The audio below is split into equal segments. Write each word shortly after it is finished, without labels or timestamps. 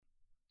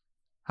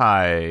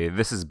Hi,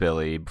 this is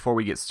Billy. Before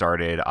we get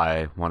started,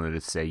 I wanted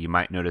to say you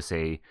might notice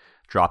a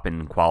drop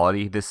in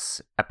quality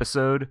this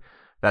episode.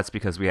 That's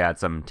because we had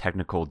some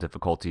technical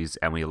difficulties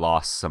and we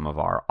lost some of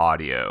our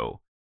audio.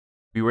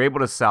 We were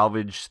able to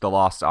salvage the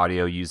lost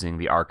audio using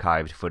the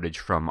archived footage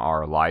from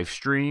our live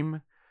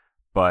stream,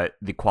 but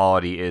the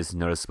quality is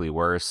noticeably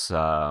worse.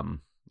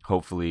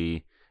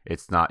 Hopefully,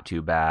 it's not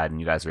too bad and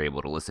you guys are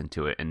able to listen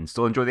to it and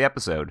still enjoy the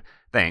episode.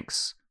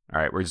 Thanks.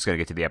 All right, we're just going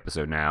to get to the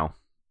episode now.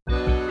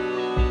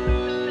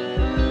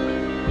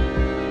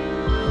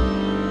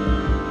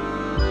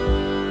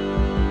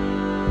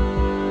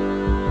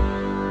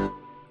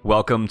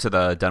 Welcome to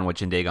the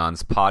Dunwich and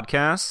Dagon's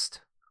podcast.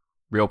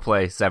 Real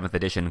Play 7th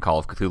edition Call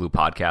of Cthulhu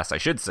podcast, I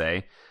should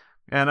say.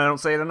 And I don't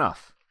say it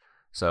enough.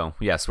 So,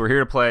 yes, we're here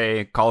to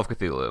play Call of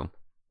Cthulhu.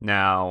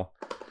 Now,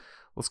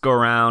 let's go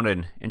around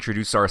and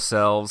introduce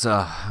ourselves.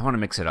 I want to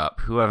mix it up.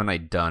 Who haven't I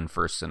done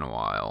first in a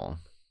while?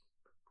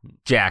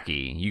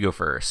 Jackie, you go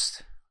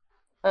first.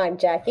 I'm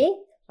Jackie.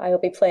 I will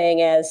be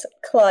playing as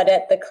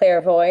Claudette the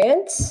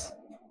Clairvoyant.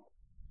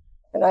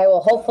 And I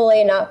will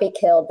hopefully not be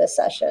killed this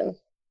session.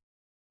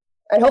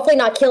 And hopefully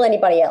not kill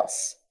anybody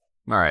else.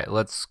 All right,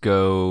 let's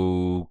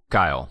go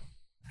Kyle.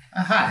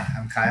 Hi,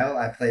 I'm Kyle.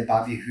 I play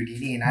Bobby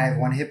Houdini, and I have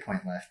 1 hit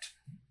point left.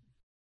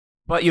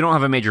 But you don't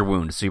have a major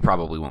wound, so you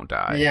probably won't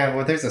die. Yeah,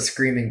 well, there's a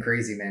screaming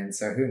crazy man,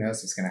 so who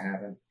knows what's going to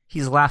happen.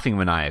 He's laughing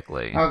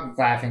maniacally. Oh,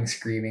 laughing,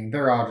 screaming.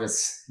 They're all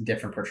just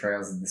different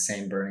portrayals of the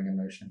same burning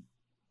emotion.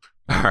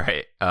 All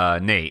right,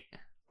 Nate.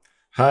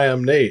 Hi,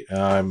 I'm Nate.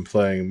 I'm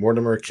playing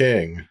Mortimer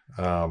King,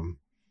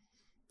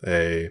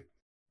 a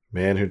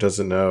man who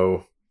doesn't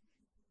know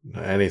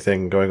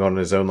anything going on in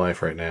his own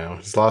life right now.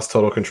 He's lost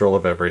total control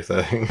of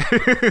everything.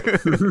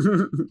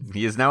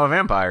 He is now a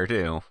vampire,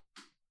 too.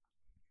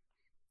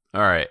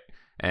 All right,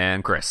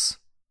 and Chris.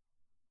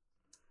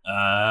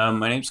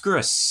 My name's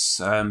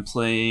Chris. I'm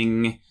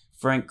playing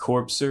Frank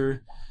Corpser.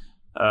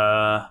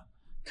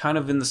 Kind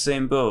of in the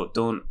same boat.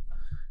 Don't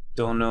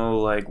know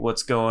like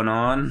what's going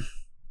on.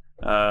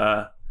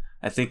 I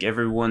think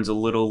everyone's a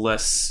little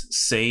less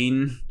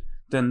sane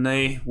than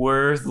they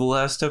were the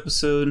last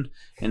episode,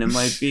 and it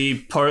might be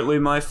partly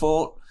my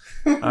fault.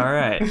 All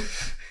right.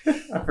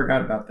 I forgot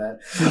about that.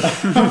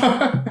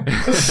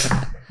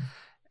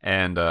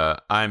 And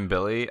I'm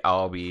Billy.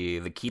 I'll be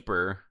the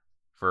keeper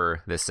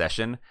for this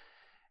session,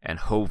 and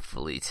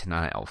hopefully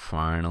tonight I'll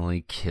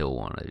finally kill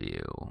one of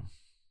you.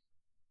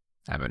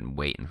 I've been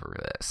waiting for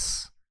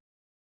this.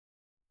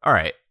 All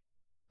right.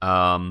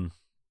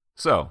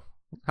 So,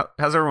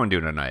 how's everyone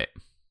doing tonight?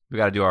 We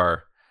got to do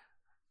our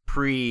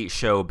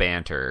pre-show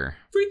banter.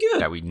 Pretty good.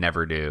 That we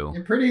never do.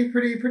 You're pretty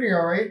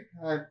all right.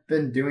 I've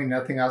been doing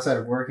nothing outside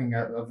of working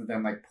other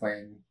than like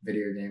playing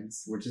video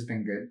games, which has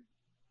been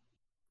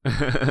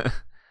good.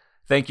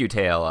 Thank you,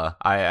 Taylor.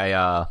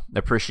 I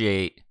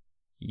appreciate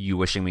you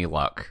wishing me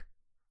luck.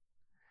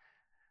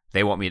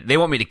 They want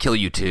me to kill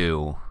you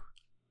too.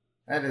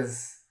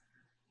 That's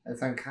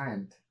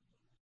unkind.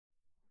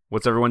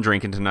 What's everyone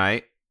drinking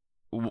tonight?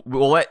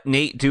 We'll let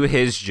Nate do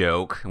his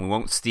joke, and we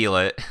won't steal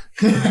it.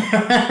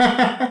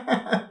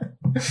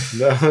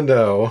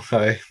 No,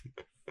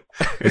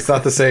 it's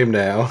not the same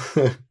now.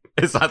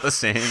 It's not the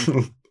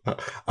same.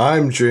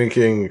 I'm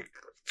drinking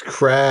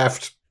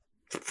craft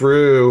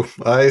brew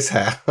Ice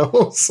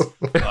House.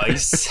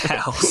 Ice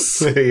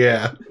House.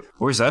 Yeah.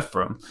 Where's that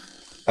from?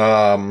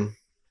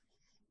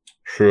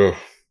 Phew.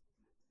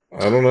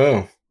 I don't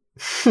know.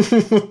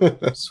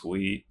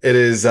 Sweet. It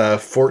is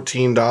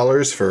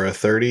 $14 for a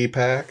 30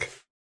 pack.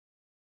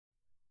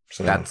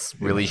 So that's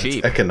really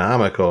cheap.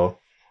 Economical.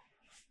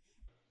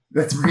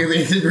 That's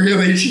really,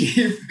 really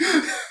cheap.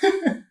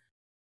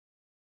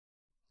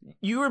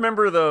 You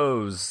remember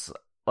those,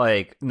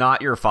 like,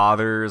 not your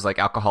father's, like,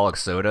 alcoholic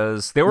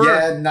sodas? They were...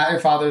 Yeah, not your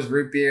father's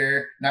root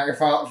beer. Not your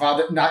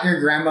not your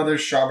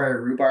grandmother's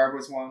strawberry rhubarb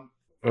was one.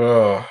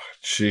 Oh,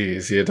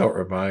 jeez. Yeah, don't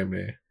remind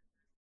me.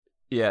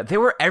 Yeah, they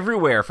were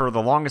everywhere for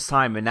the longest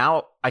time, and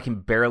now I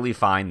can barely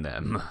find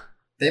them.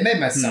 They made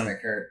my stomach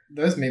hurt.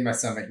 Those made my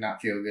stomach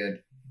not feel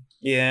good.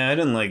 Yeah, I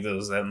didn't like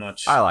those that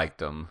much. I liked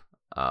them.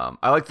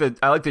 I like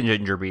the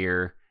ginger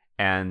beer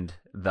and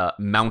the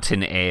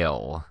mountain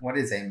ale. What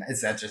is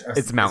that just?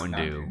 It's Mountain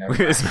Dew.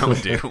 It's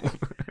Mountain Dew.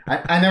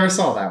 I never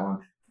saw that one.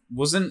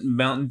 Wasn't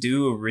Mountain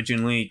Dew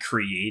originally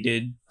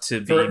created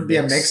to be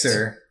a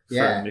mixer?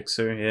 Yeah, for a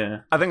mixer. Yeah.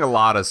 I think a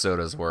lot of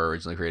sodas were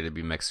originally created to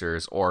be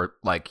mixers or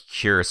like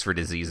cures for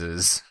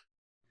diseases,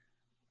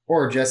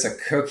 or just a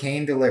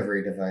cocaine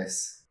delivery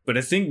device. But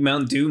I think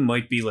Mountain Dew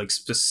might be like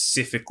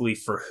specifically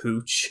for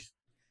hooch.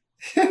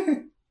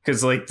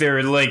 Because like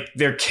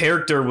their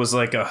character was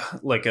like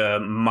a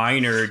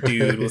miner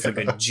dude with like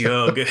a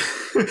jug.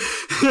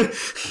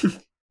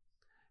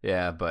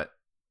 Yeah, but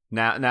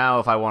now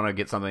if I want to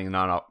get something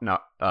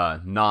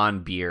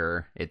non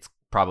beer, it's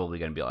probably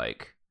gonna be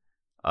like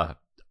a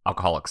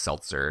alcoholic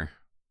seltzer.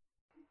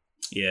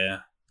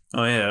 Yeah.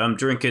 Oh yeah, I'm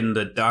drinking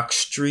the Dock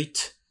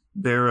Street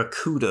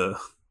Barracuda.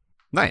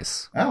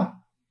 Nice. Oh,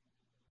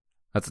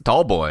 that's a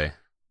tall boy.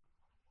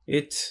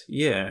 It's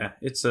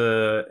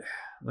a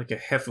like a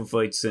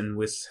Hefeweizen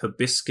with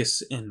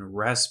hibiscus and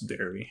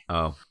raspberry.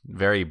 Oh,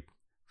 very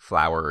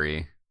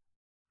flowery.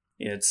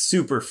 Yeah, it's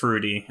super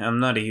fruity. I'm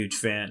not a huge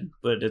fan,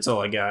 but it's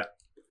all I got.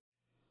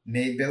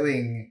 Nate,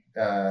 Billy,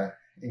 and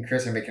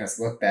Chris are making us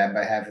look bad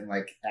by having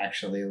like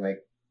actually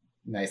like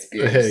nice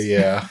beers.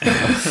 Yeah. I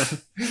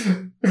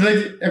feel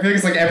like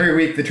it's like every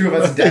week the two of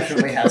us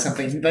definitely have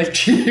something like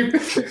cheap.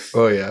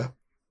 Oh yeah.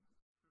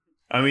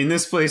 I mean,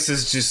 this place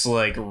is just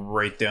like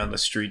right down the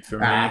street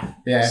from me.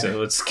 Yeah.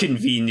 So it's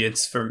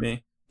convenience for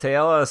me.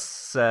 Taylor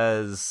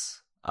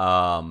says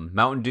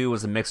Mountain Dew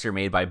was a mixer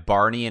made by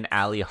Barney and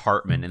Allie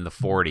Hartman in the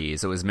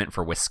 40s. It was meant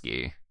for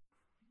whiskey.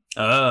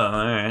 Oh,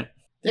 alright.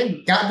 Yeah,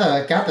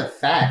 got the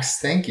facts.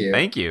 Thank you.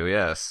 Thank you,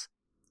 yes.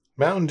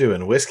 Mountain Dew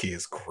and whiskey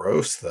is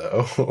gross,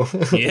 though.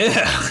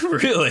 Yeah,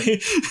 really.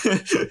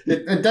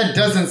 That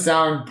doesn't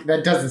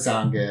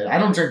sound good. I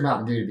don't drink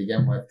Mountain Dew to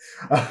begin with.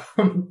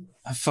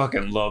 I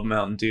fucking love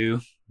Mountain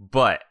Dew.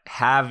 But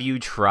have you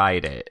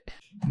tried it?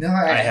 No,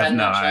 I have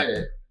not tried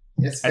it.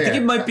 It's I think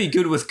fair. it might be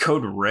good with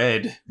code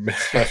red.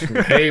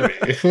 Maybe.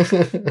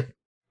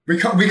 We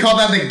call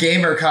that the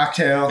gamer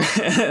cocktail.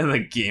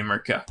 The gamer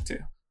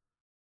cocktail.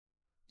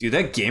 Dude,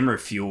 that gamer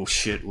fuel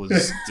shit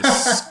was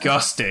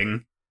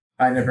disgusting.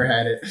 I never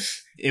had it.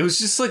 It was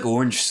just like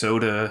orange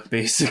soda,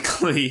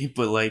 basically,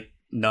 but like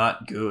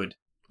not good.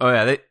 Oh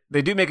yeah,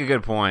 they do make a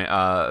good point.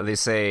 They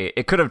say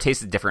it could have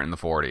tasted different in the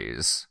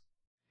 40s.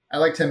 I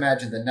like to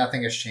imagine that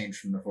nothing has changed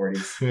from the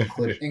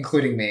 40s,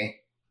 including me.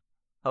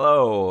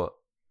 Hello,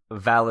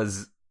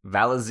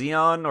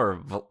 Valazion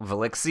or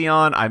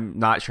Valixion? I'm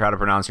not sure how to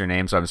pronounce your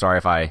name, so I'm sorry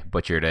if I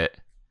butchered it.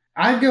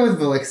 I'd go with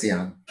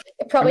Valixion.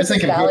 It probably I'm just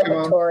says thinking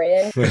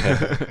valedictorian.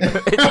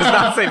 It does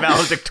not say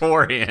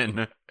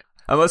valedictorian.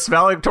 Unless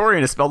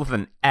valedictorian is spelled with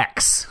an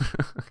X.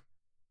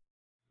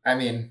 I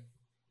mean,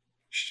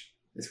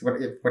 it's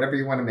whatever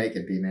you want to make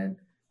it be, man.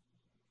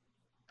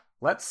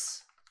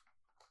 Let's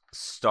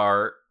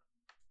start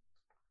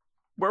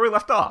where we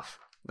left off.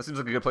 That seems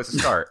like a good place to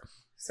start.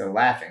 So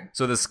laughing.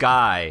 So this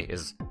guy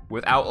is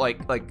without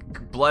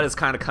like blood is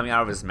kind of coming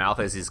out of his mouth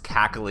as he's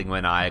cackling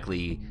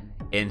maniacally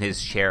in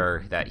his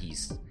chair that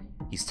he's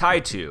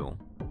tied to,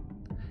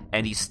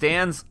 and he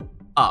stands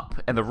up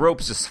and the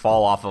ropes just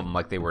fall off of him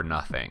like they were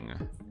nothing.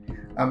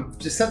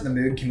 Just set the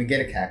mood. Can we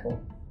get a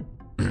cackle?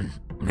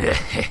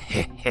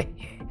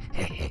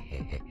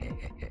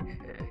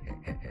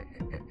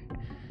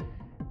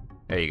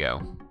 There you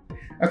go.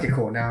 Okay,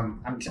 cool. Now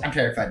I'm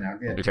terrified now.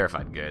 Good. You're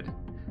terrified. Good.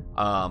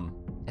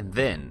 And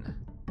then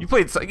you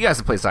guys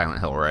have played Silent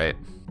Hill, right?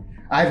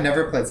 I've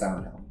never played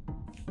Silent Hill.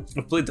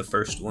 I played the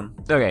first one.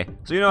 Okay,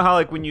 so you know how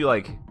like when you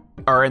like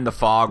are in the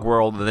fog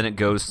world and then it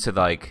goes to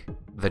like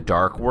the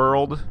dark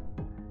world?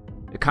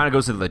 It kind of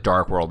goes into the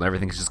dark world and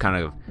everything's just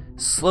kind of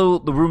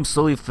the room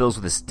slowly fills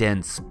with this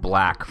dense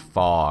black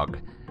fog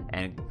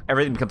and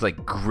everything becomes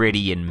like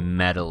gritty and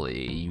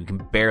metally. You can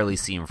barely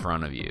see in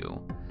front of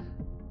you.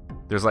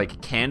 There's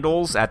like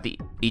candles at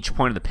each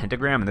point of the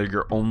pentagram and they're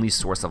your only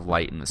source of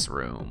light in this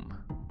room.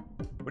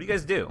 What do you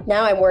guys do?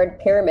 Now I'm worried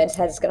Pyramid's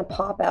head is gonna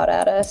pop out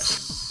at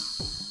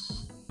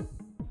us.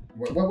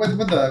 What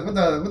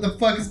the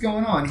fuck is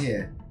going on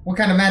here? What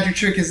kind of magic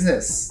trick is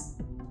this?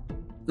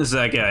 This is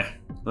that guy.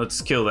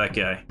 Let's kill that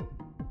guy.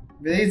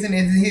 Isn't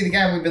he the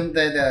guy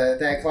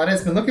that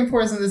Claudette's been looking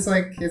for? Isn't this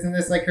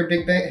like her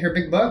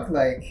big buck?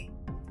 Like,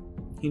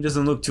 He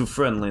doesn't look too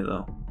friendly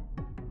though.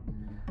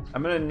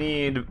 I'm gonna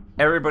need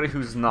everybody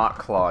who's not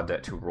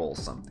Claudette to roll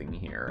something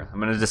here. I'm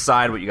gonna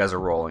decide what you guys are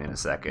rolling in a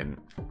second.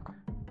 You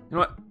know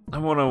what? I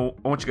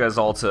want you guys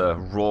all to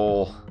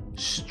roll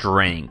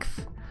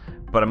strength,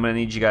 but I'm gonna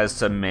need you guys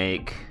to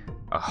make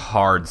a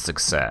hard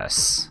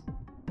success.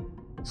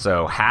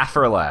 So half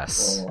or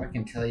less. I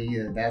can tell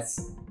you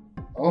that's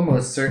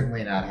almost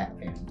certainly not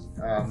happening.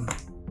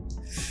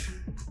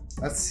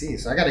 Let's see.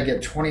 So I got to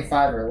get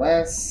 25 or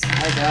less.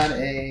 I got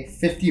a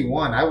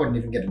 51. I wouldn't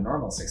even get a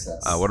normal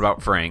success. What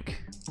about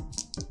Frank?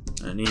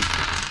 I need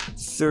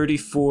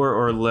 34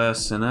 or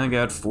less, and I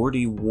got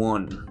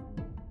 41.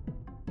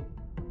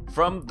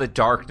 From the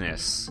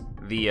darkness,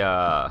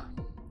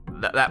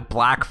 that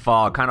black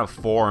fog kind of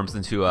forms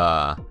into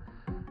a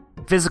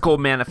physical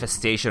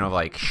manifestation of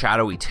like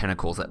shadowy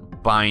tentacles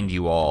that bind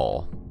you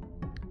all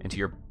into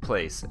your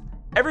place.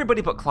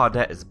 Everybody but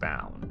Claudette is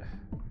bound.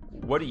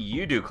 What do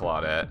you do,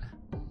 Claudette?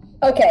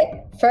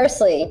 Okay,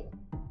 firstly,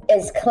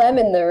 is Clem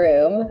in the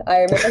room? I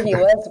remember he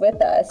was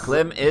with us.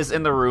 Clem is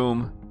in the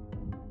room.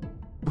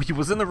 He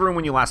was in the room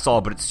when you last saw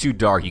it, but it's too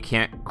dark. You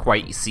can't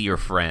quite see your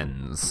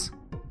friends.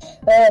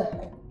 I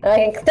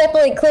can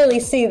definitely clearly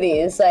see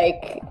these.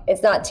 Like,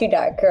 it's not too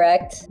dark,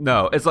 correct?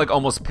 No, it's like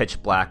almost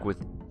pitch black with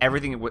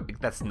everything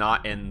that's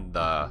not in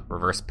the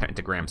reverse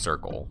pentagram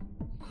circle.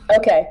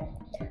 Okay.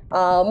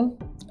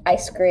 I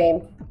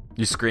scream.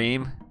 You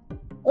scream?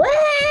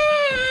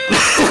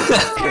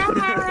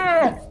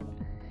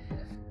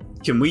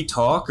 Can we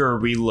talk, or are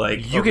we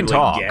like... You can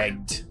talk.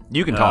 Gagged?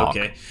 You can talk.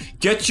 Okay.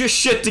 Get your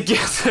shit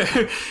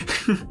together!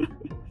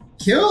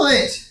 Kill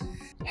it!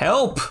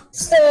 Help!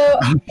 So,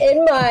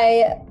 in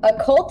my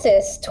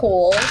occultist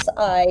tools,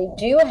 I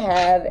do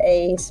have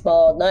a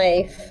small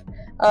knife.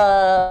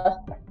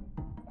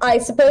 I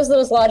suppose the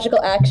most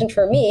logical action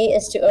for me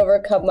is to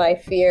overcome my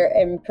fear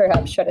and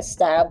perhaps try to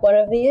stab one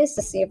of these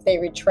to see if they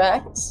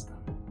retract.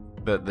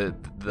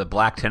 The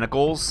black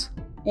tentacles?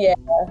 Yeah.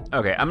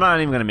 Okay, I'm not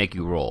even going to make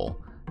you roll.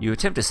 You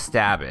attempt to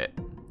stab it,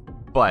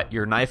 but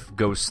your knife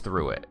goes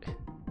through it,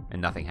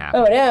 and nothing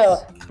happens.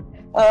 Oh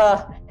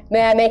no.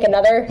 May I make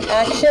another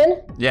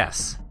action?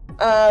 Yes.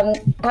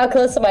 How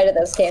close am I to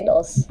those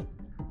candles?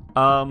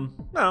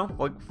 No,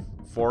 like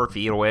 4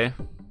 feet away.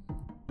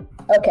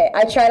 Okay,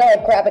 I try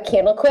to grab a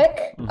candle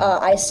quick.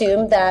 I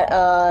assume that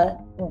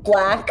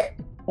black,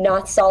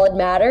 not solid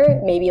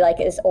matter, maybe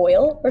is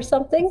oil or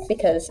something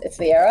because it's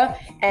the era.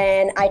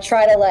 And I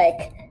try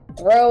to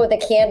throw the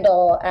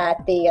candle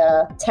at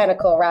the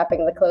tentacle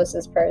wrapping the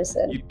closest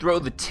person. You throw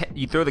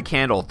the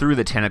candle through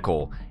the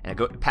tentacle, and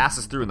it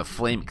passes through, and the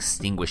flame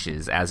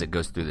extinguishes as it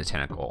goes through the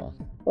tentacle.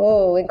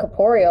 Ooh,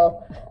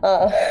 incorporeal.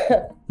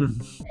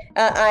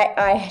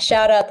 I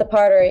shout out the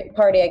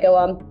party. I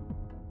go,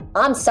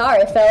 I'm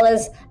sorry,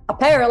 fellas.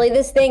 Apparently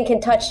this thing can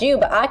touch you,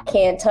 but I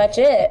can't touch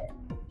it.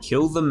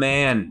 Kill the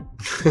man.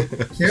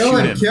 Kill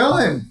him.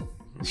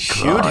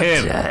 Shoot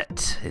him.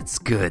 Claudette, it's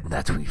good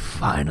that we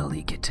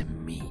finally get to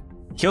meet.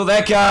 Kill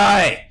that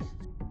guy!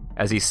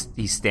 As he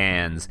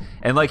stands,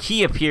 and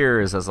he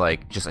appears as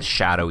just a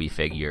shadowy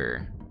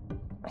figure.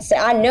 I say,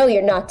 I know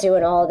you're not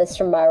doing all this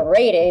for my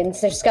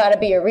ratings. There's got to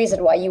be a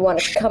reason why you want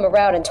to come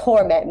around and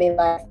torment me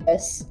like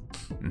this.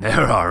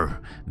 There are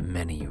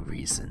many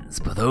reasons,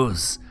 but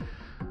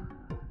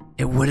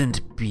it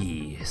wouldn't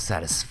be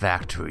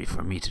satisfactory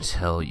for me to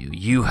tell you.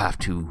 You have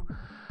to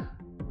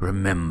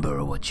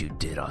remember what you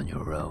did on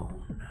your own.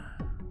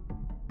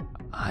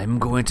 I'm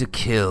going to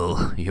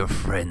kill your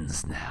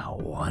friends now,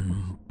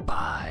 one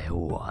by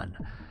one.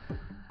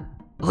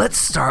 Let's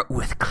start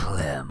with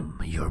Clem,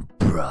 your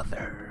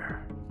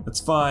brother.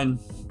 That's fine.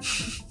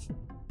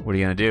 What are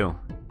you gonna do?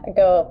 I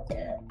go,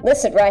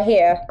 listen right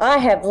here. I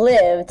have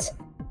lived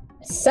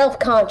a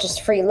self-conscious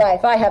free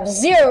life. I have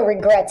zero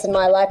regrets in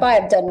my life. I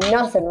have done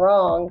nothing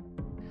wrong.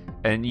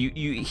 And you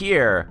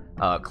hear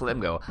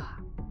Clem go,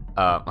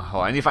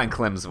 I need to find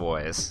Clem's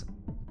voice.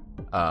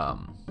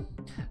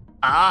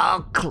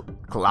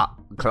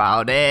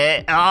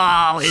 Cloudy.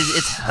 Oh,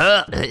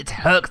 it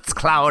hurts,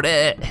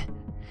 Cloudy.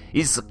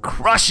 He's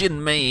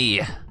crushing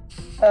me.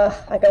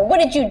 I go,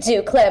 what did you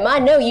do, Clem? I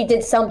know you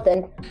did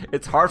something.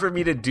 It's hard for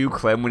me to do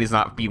Clem when he's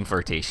not being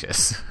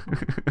flirtatious.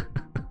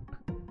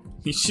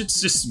 He should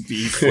just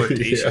be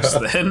flirtatious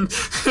then.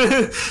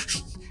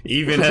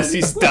 Even as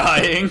he's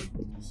dying.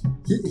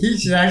 He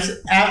should actually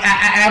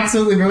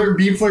absolutely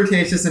be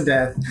flirtatious in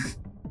death.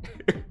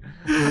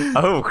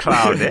 Oh,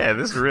 Cloud,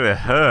 this really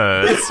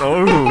hurts.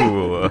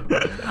 Oh,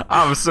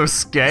 I'm so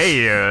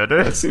scared.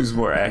 That seems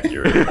more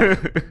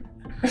accurate.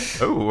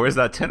 Oh, where's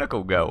that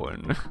tentacle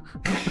going?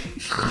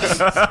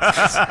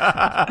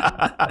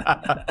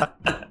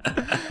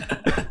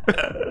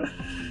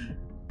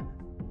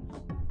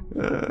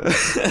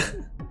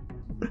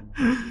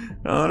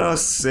 Oh no,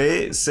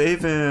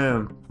 save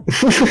him.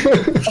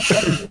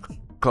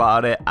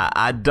 Claudette,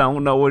 I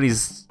don't know what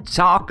he's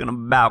talking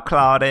about,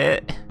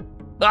 Claudette.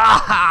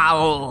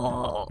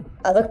 Oh.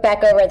 I look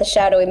back over at the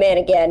shadowy man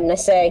again and I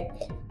say,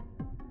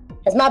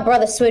 has my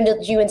brother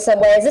swindled you in some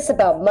way? Is this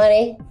about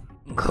money?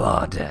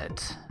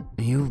 Claudette,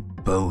 you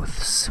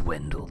both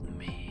swindled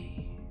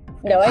me.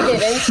 No, I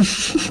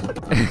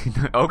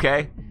didn't.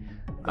 Okay.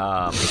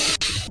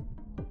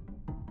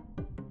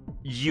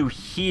 You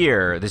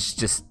hear this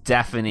just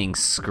deafening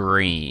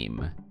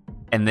scream,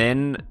 and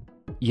then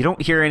you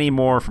don't hear any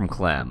more from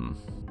Clem.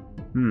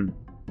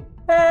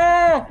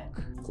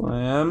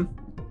 Clem?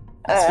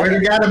 Swear to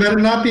God, I better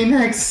not be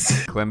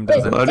next. Clem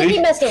doesn't. Did he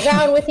mess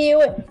around with you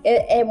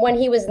when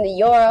he was in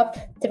Europe?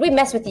 Did we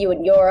mess with you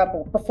in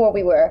Europe before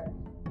we were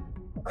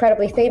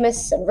incredibly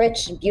famous and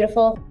rich and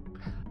beautiful?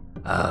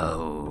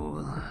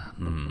 Oh,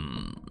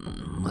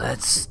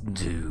 let's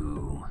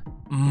do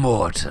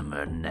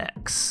Mortimer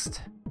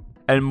next.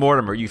 And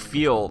Mortimer, you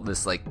feel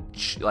this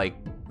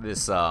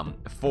this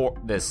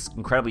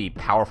incredibly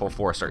powerful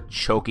force start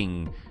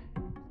choking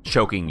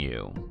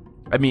you.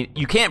 I mean,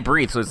 you can't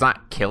breathe, so it's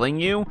not killing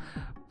you,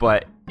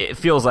 but it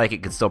feels like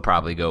it could still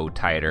probably go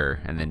tighter,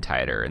 and then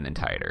tighter, and then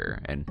tighter,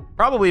 and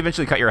probably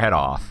eventually cut your head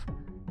off.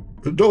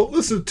 Don't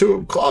listen to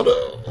him, Claudia.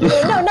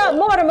 No, not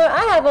Mortimer.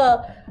 I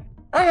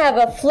have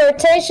a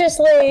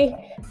flirtatiously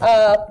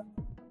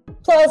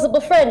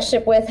plausible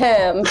friendship with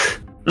him.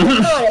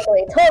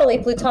 Platonically, totally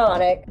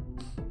plutonic.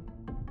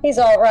 He's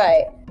all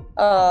right.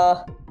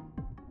 I'm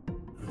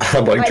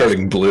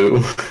turning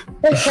blue.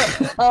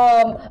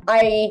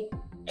 I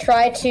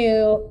try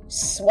to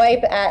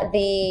swipe at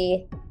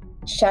the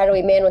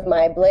shadowy man with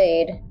my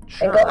blade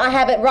and go, I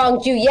haven't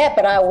wronged you yet,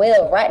 but I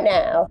will right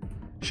now.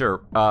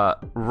 Sure.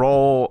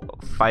 Roll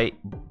fight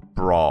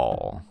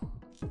brawl.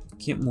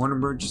 Can't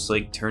Mortimer just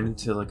turn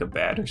into a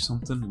bat or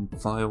something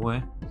and fly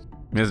away?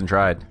 He hasn't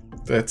tried.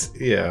 That's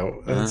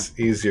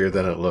easier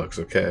than it looks,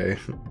 okay?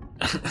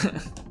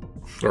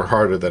 Or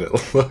harder than it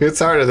looks. It's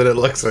harder than it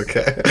looks,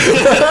 okay.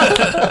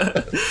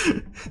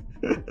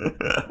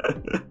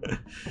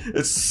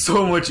 It's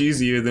so much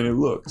easier than it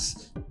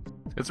looks.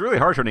 It's really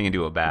hard turning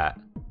into a bat.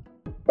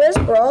 Where's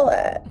Brawl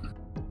at?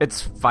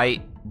 It's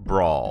fight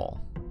brawl.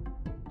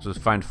 So let's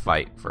find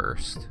fight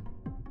first.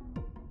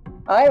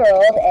 I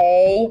rolled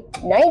a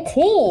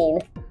 19.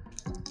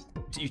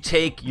 You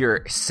take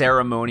your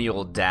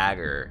ceremonial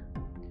dagger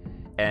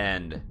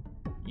and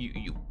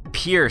you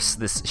pierce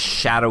this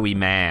shadowy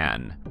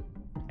man.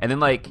 And then,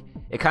 like,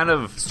 it kind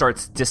of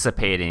starts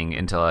dissipating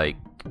into, like,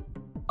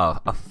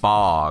 a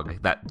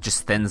fog that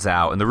just thins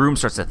out. And the room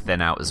starts to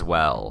thin out as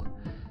well.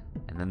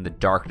 And then the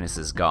darkness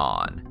is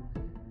gone.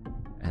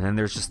 And then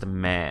there's just a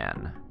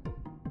man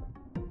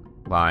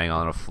lying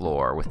on a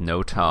floor with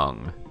no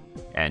tongue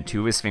and 2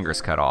 of his fingers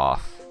cut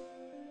off.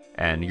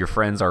 And your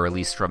friends are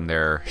released from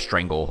their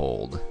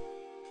stranglehold.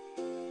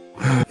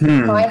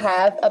 I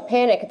have a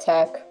panic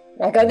attack.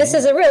 I go, this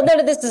isn't real.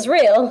 None of this is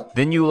real.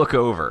 Then you look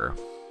over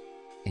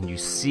and you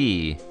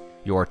see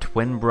your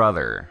twin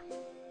brother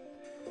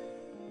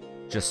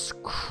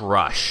just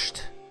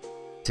crushed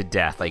to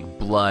death. Like,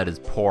 blood is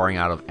pouring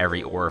out of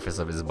every orifice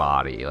of his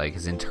body. Like,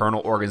 his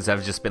internal organs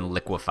have just been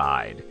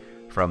liquefied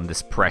from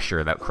this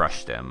pressure that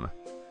crushed him.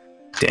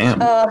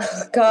 Damn. Oh,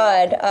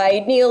 God.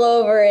 I kneel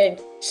over in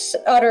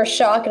utter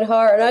shock and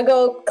horror, and I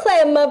go,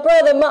 Clem, my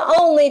brother, my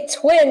only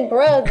twin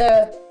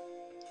brother.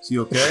 Is he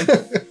okay?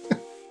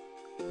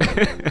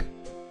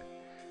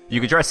 You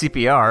could try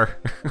CPR.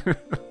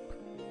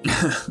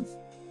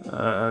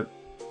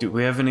 Do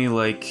we have any,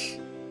 like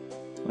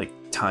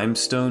time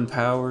stone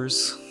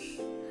powers?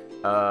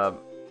 I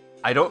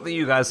don't think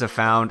you guys have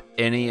found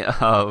any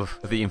of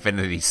the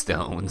Infinity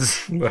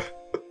Stones.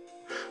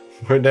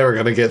 We're never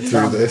gonna get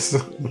through this.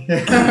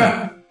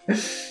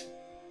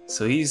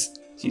 So he's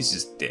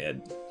just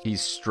dead.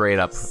 He's straight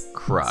up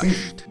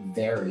crushed.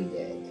 Very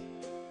dead.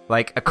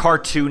 Like a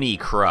cartoony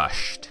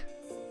crushed.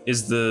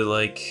 Is the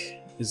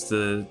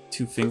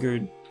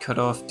 2-fingered cut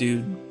off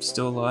dude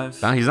still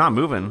alive? No, he's not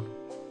moving.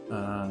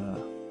 I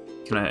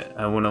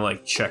want to,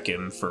 like, check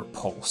him for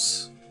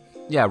pulse.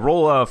 Yeah,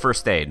 roll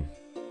first aid.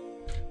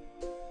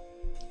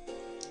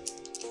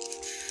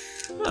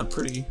 Not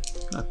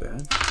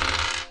bad.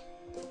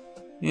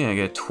 Yeah, I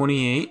got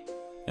 28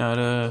 out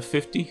of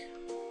 50.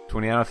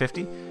 20 out of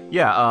 50?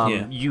 Yeah,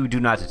 Yeah. You do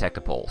not detect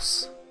a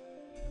pulse.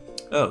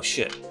 Oh,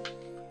 shit.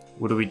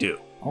 What do we do?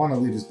 I want to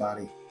loot his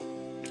body.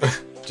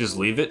 Just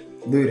leave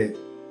it? Loot it.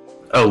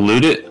 Oh,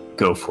 loot it?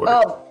 Go for it.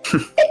 Oh,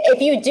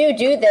 if you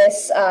do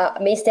this,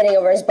 me standing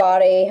over his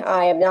body,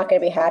 I am not going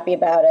to be happy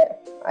about it.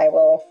 I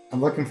will. I'm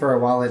looking for a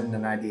wallet and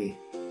an ID.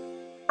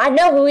 I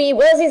know who he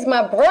was. He's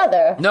my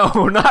brother. No,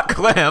 not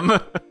Clem.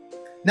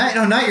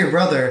 Not your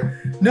brother.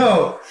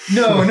 No.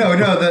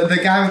 The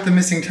guy with the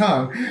missing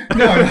tongue.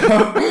 No.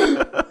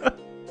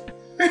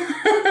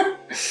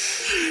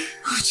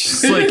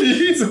 Just, like,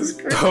 Jesus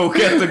Christ. poke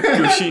at the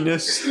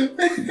gushiness.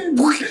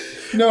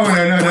 No.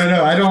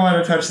 I don't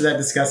want to touch that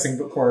disgusting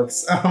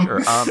corpse.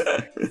 Sure.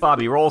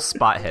 Bobby, roll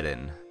spot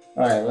hidden.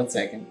 Alright, 1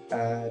 second.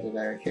 Did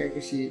our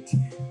character sheet?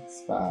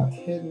 Spot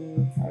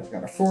hidden. I've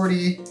got a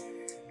 40.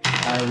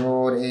 I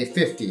rolled a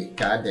 50.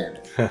 God damn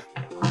it.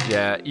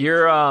 Yeah,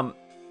 you're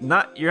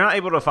not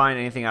able to find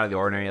anything out of the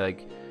ordinary.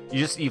 Like,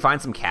 you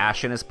find some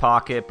cash in his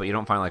pocket, but you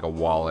don't find like a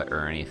wallet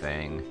or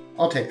anything.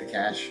 I'll take the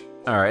cash.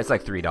 All right, it's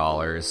like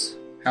 $3.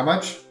 How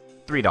much?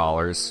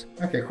 $3.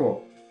 Okay,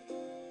 cool.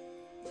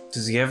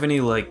 Does he have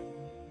any, like,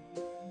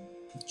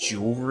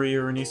 jewelry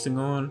or anything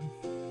on?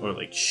 Or,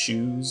 like,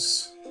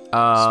 shoes?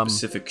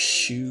 Specific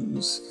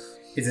shoes?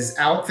 Is his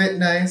outfit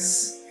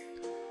nice?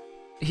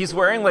 He's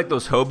wearing like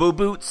those hobo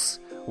boots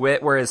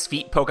where his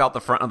feet poke out the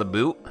front of the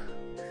boot.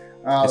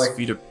 His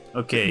feet are...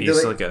 Okay, They're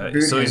he's like like a...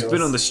 boot So he's been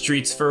handles. on the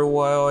streets for a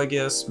while, I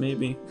guess,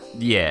 maybe?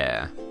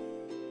 Yeah.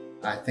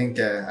 I think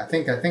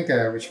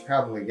we should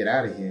probably get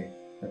out of here.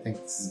 I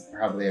think this is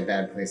probably a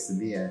bad place to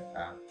be at.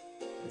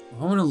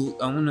 I want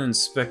to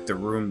inspect the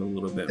room a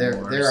little bit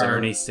more. Is there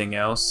anything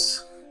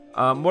else?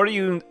 What are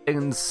you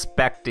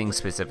inspecting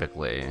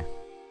specifically?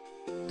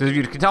 If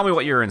you can tell me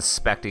what you're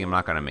inspecting, I'm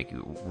not going to make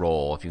you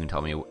roll. If you can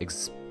tell me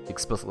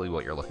explicitly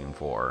what you're looking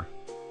for.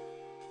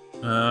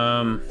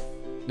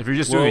 If you're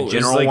just doing a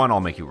general one,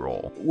 I'll make you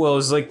roll. Well,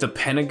 it's like the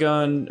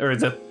Pentagon, or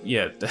what's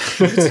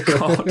it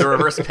called? The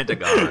reverse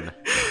Pentagon.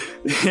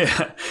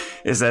 Yeah.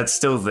 Is that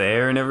still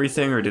there and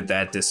everything, or did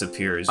that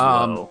disappear as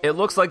well? It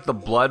looks like the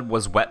blood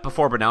was wet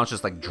before, but now it's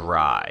just like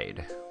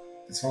dried.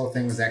 This whole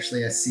thing was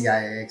actually a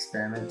CIA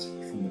experiment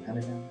from the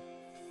Pentagon.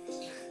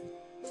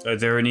 Are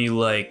there any,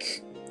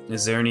 like...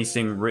 Is there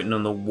anything written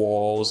on the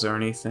walls or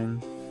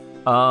anything?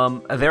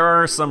 There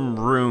are some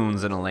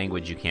runes in a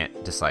language you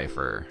can't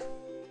decipher.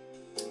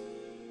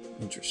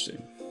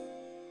 Interesting.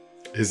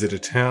 Is it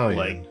Italian?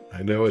 Like,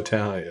 I know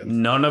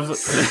Italian. None of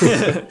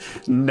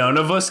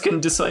us can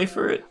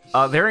decipher it.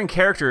 They're in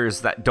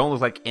characters that don't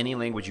look like any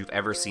language you've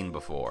ever seen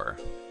before.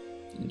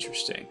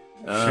 Interesting.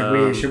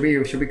 Should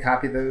we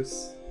copy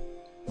those?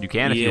 You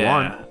can if you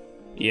want.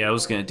 Yeah, I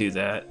was gonna do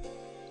that.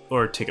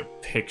 or take a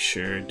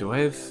picture. Do I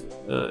have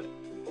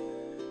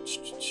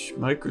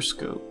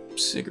microscope,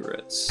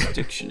 cigarettes,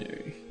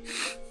 dictionary?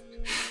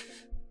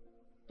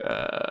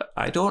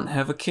 I don't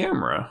have a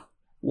camera.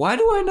 Why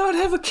do I not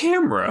have a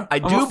camera? I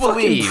do I'm a fucking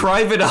believe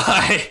private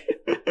eye.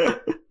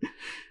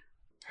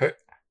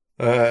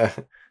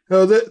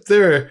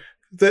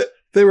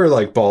 They were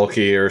like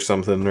bulky or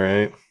something,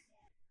 right?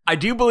 I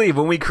do believe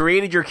when we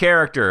created your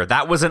character,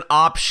 that was an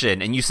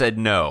option, and you said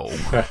no.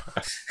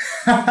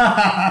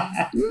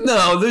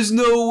 No, there's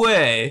no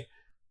way.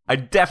 I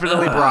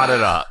definitely brought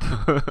it up.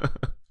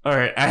 All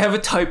right, I have a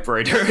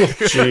typewriter.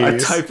 Jeez. I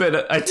type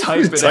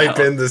it Type out.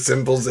 in the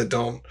symbols that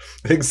don't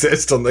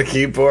exist on the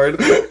keyboard.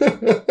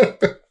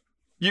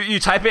 You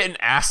type it in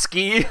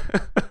ASCII.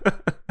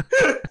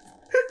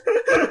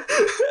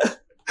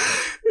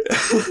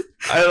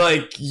 I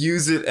like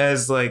use it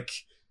as like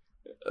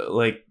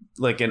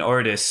an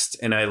artist,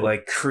 and I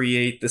like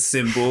create the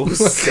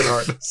symbols. Like an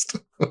artist.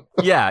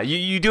 Yeah,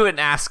 you do it in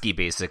ASCII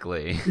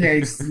basically.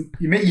 Yeah,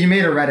 you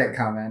made a Reddit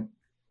comment.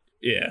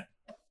 Yeah.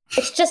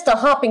 It's just a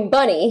hopping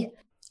bunny.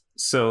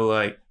 So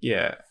like,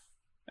 yeah,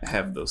 I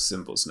have those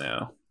symbols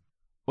now.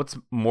 What's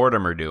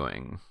Mortimer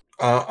doing?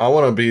 I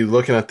want to be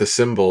looking at the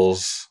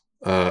symbols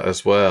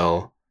as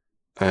well,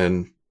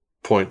 and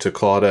point to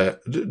Claudette.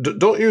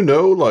 Don't you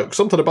know, like,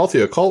 something about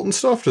the occult and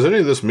stuff? Does any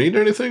of this mean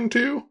anything to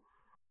you?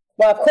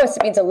 Well, of course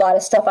it means a lot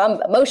of stuff.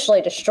 I'm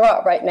emotionally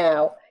distraught right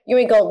now. You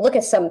ain't go look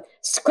at some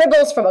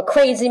scribbles from a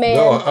crazy man.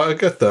 No, I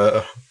get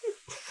that.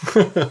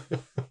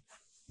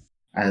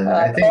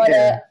 I think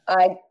Claudette,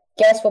 I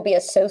guess, will be a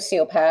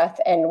sociopath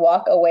and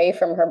walk away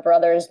from her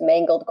brother's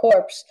mangled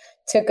corpse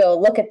to go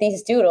look at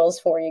these doodles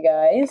for you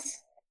guys.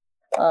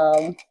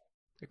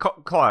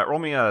 Claude, roll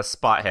me a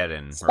spot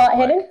hidden. Spot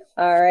hidden?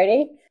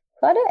 Alrighty.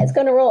 Claudette is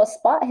going to roll a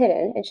spot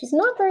hidden, and she's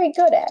not very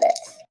good at it.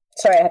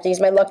 Sorry, I have to use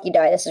my lucky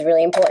die. This is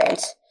really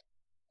important.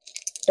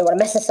 Don't want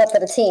to mess this up for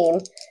the team.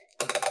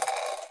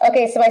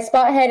 Okay, so my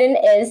spot hidden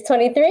is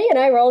 23, and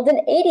I rolled an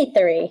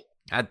 83.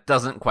 That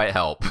doesn't quite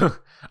help.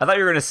 I thought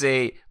you were going to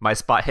say my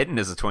spot hidden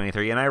is a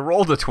 23, and I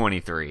rolled a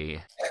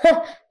 23.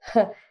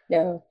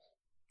 No.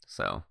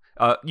 So,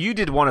 you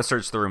did want to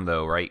search the room,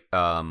 though, right,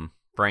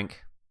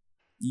 Frank?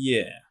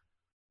 Yeah.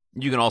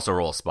 You can also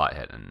roll a spot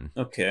hidden.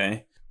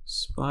 Okay.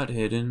 Spot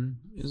hidden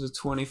is a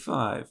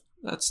 25.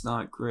 That's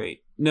not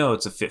great. No,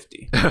 it's a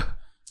 50.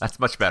 That's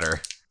much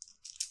better.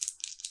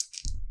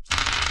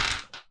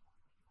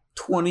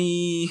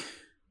 20.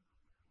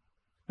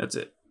 That's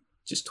it.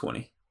 Just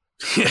 20.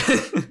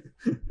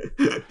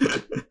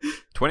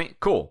 20?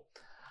 Cool.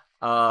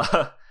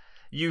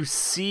 You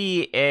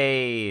see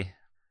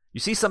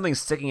something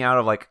sticking out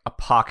of, like, a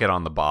pocket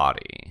on the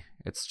body.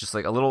 It's just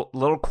like a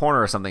little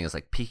corner or something is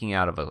like peeking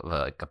out of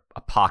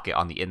a pocket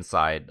on the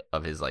inside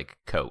of his like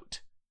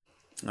coat.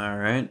 All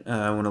right.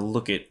 I want to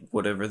look at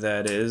whatever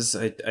that is.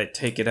 I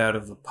take it out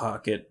of the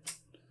pocket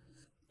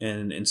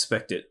and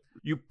inspect it.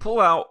 You pull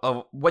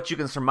out what you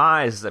can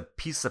surmise is a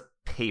piece of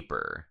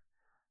paper.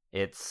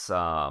 It's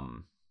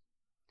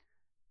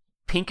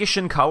pinkish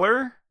in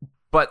color,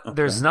 but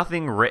there's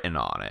nothing written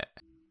on it.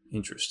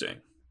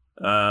 Interesting.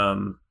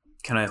 Can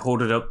I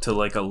hold it up to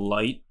like a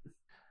light?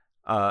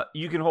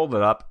 You can hold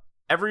it up.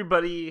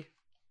 Everybody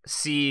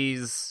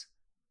sees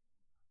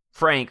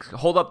Frank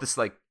hold up this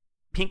like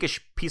pinkish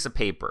piece of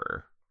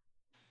paper.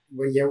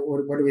 Well, yeah,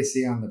 what do we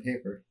see on the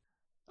paper?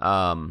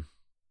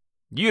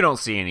 You don't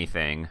see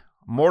anything.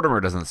 Mortimer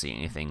doesn't see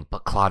anything,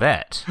 but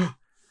Claudette,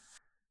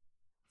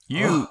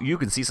 you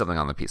can see something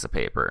on the piece of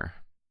paper.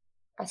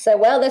 I said,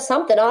 well, there's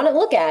something on it.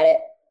 Look at it.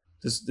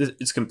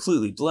 It's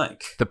completely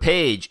blank. The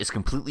page is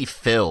completely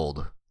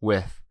filled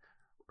with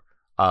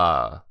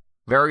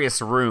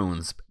various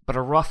runes, but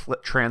a rough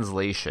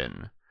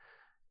translation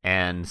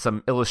and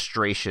some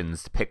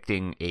illustrations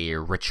depicting a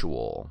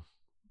ritual.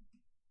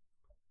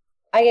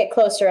 I get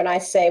closer and I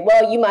say,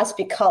 well, you must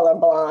be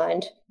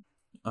colorblind.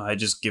 I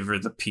just give her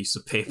the piece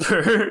of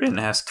paper and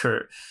ask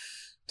her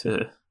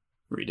to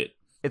read it.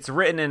 It's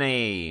written in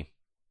a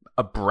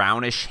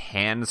brownish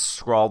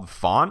hand-scrawled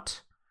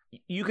font.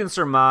 You can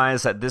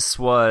surmise that this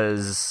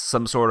was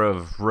some sort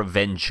of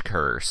revenge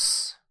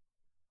curse.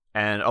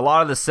 And a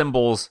lot of the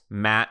symbols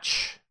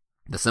match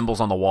the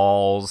symbols on the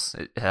walls.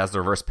 It has the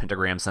reverse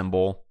pentagram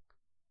symbol.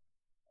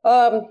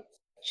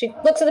 She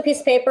looks at the piece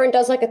of paper and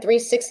does like a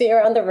 360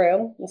 around the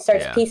room and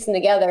starts piecing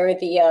together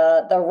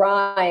the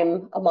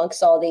rhyme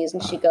amongst all these.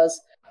 And she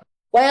goes,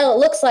 well, it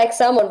looks like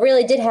someone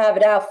really did have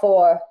it out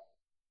for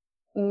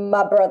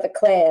my brother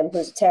Clem,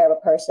 who's a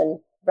terrible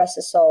person. Rest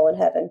his soul in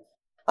heaven.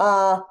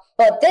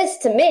 But this,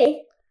 to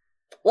me,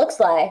 looks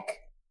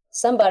like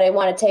somebody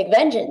want to take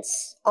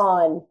vengeance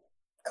on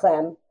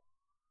Clem,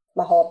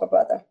 my horrible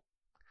brother.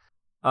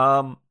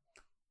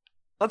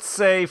 Let's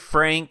say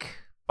Frank,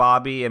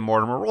 Bobby, and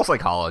Mortimer roll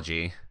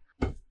psychology.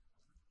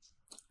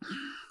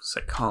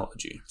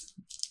 Psychology.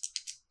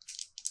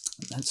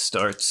 That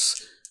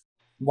starts.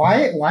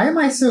 Why am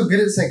I so good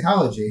at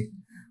psychology?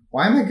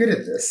 Why am I good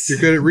at this? You're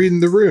good at reading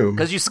the room.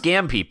 Because you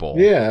scam people.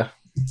 Yeah.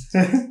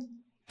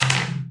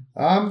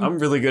 I'm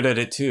really good at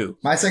it too.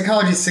 My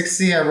psychology is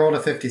 60. I rolled a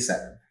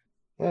 57.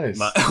 Nice.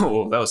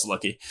 Oh, that was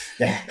lucky.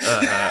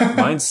 Yeah.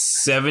 Mine's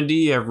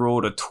 70. I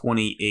rolled a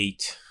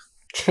 28.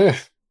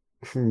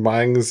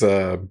 Mine's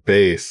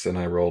base, and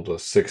I rolled a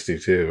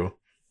 62.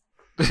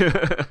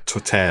 To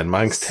 10.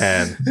 Mine's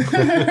 10.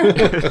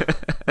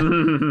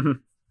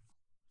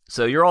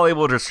 So you're all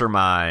able to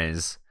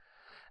surmise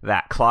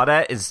that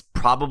Claudette is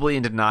probably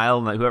in denial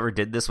and that whoever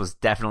did this was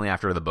definitely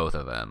after the both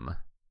of them.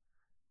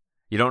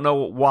 You don't know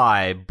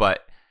why,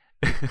 but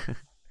I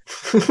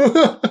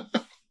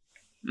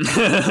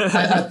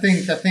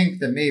think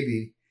that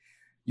maybe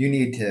we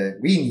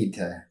need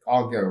to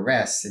all go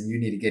rest, and you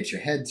need to get your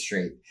head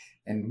straight.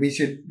 And we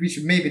should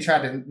maybe try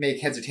to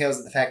make heads or tails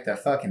of the fact that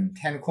a fucking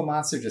tentacle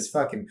monster just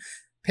fucking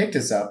picked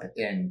us up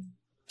and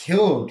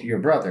killed your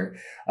brother.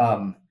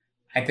 I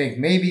think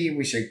maybe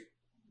we should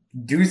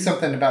do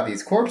something about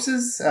these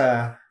corpses.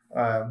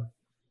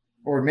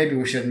 Or maybe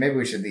we should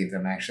leave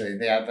them. Actually,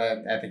 yeah,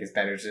 I think it's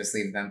better to just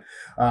leave them.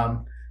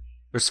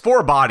 There's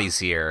 4 bodies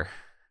here.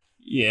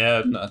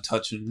 Yeah, I'm not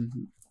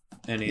touching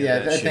any of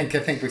that I shit.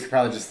 think we could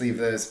probably just leave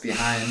those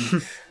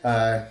behind.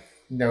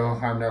 No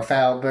harm, no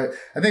foul. But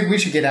I think we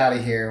should get out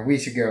of here. We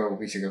should go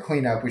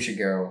clean up. We should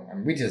go.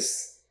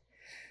 This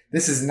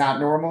is not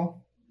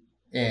normal,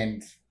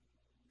 and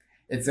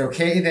it's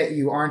okay that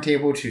you aren't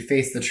able to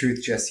face the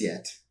truth just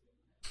yet.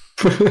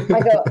 I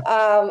go,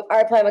 I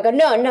reply, I go,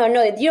 no, you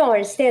don't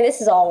understand.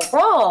 This is all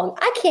wrong.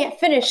 I can't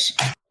finish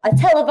a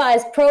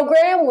televised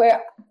program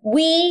where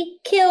we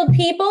killed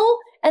people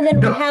and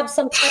then we have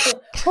some type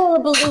of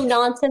hullabaloo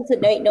nonsense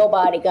that ain't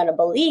nobody gonna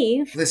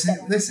believe. Listen.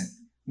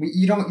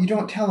 You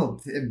don't tell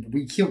them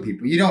we kill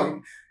people. You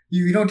don't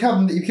tell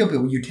them that you kill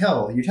people. You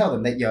tell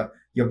them that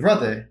your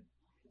brother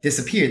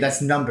disappeared.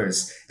 That's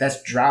numbers.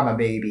 That's drama,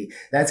 baby.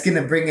 That's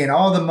gonna bring in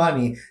all the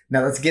money.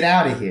 Now let's get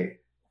out of here.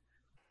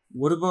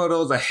 What about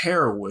all the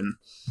heroin?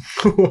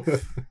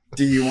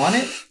 Do you want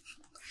it?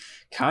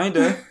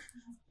 Kinda.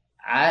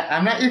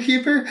 I'm not your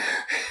keeper.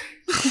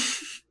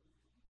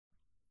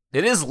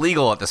 It is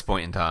legal at this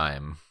point in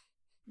time.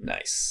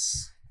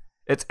 Nice.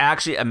 It's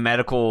actually a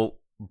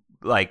medical,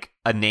 like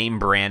a name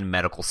brand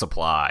medical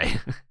supply.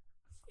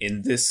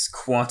 In this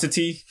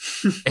quantity?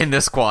 In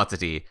this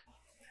quantity.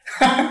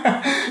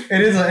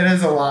 It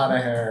is a lot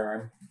of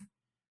heroin.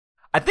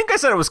 I think I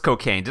said it was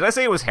cocaine. Did I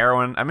say it was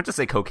heroin? I meant to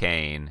say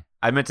cocaine.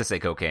 I say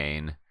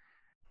cocaine.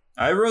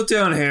 I wrote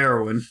down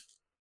heroin.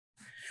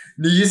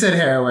 You said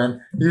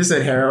heroin.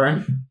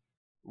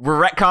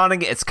 We're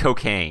retconning it's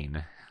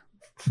cocaine.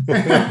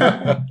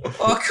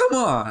 Oh, come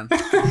on.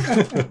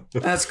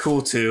 That's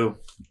cool too.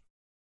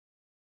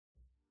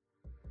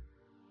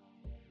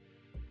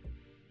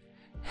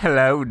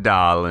 Hello,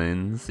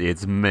 darlings.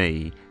 It's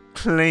me,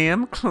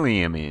 Clem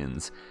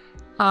Clemens.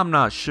 I'm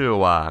not sure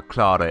why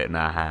Claudette and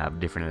I have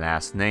different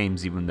last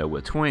names even though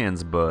we're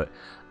twins, but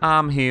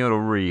I'm here to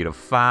read a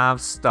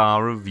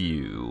 5-star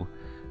review.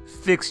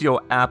 Fix Your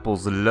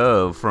Apple's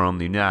Love from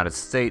the United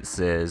States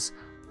says,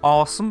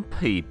 awesome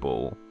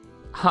people.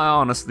 I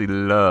honestly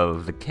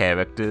love the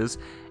characters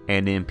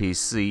and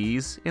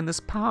NPCs in this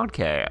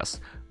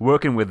podcast.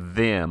 Working with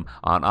them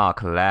on our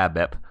collab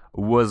ep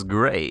was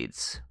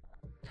great.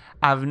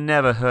 I've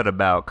never heard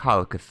about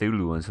Call of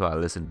Cthulhu until I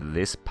listened to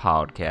this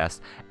podcast,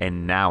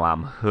 and now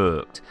I'm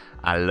hooked.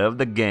 I love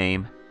the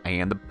game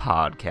and the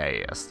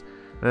podcast.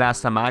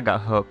 Last time I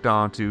got hooked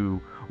onto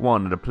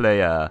wanting to play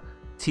a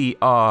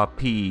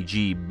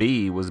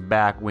TRPGB was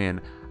back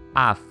when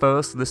I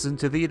first listened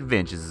to The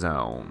Adventure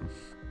Zone.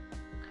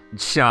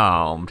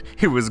 Charmed.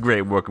 It was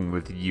great working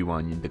with you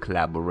on the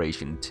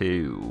collaboration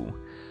too.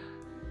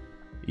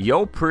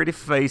 Your pretty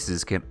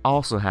faces can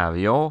also have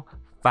your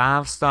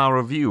 5-star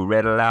review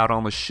read aloud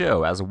on the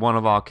show as one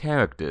of our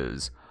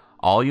characters.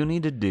 All you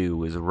need to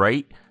do is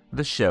rate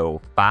the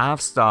show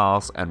 5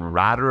 stars and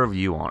write a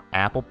review on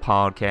Apple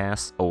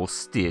Podcasts or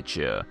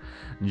Stitcher.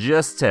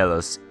 Just tell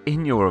us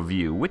in your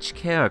review which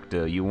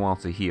character you want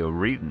to hear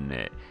reading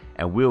it,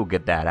 and we'll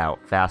get that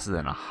out faster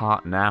than a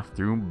hot knife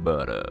through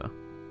butter.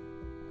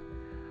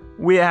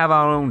 We have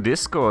our own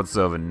Discord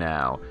server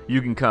now.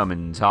 You can come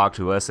and talk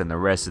to us and the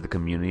rest of the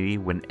community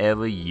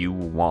whenever you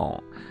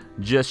want.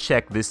 Just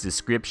check this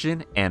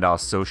description and our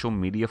social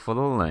media for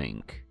the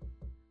link.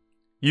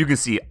 You can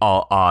see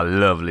all our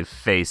lovely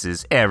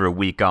faces every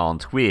week on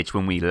Twitch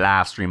when we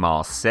live stream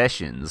our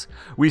sessions.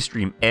 We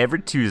stream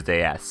every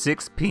Tuesday at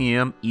 6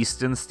 p.m.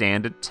 Eastern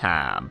Standard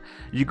Time.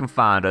 You can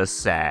find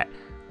us at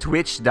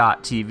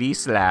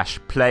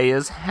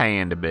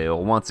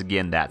twitch.tv/playershandbill. Once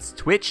again, that's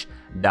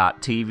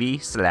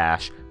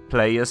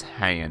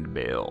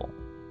twitch.tv/playershandbill.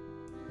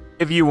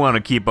 If you want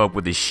to keep up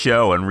with the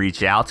show and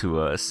reach out to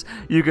us,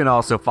 you can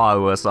also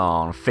follow us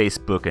on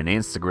Facebook and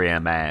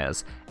Instagram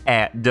as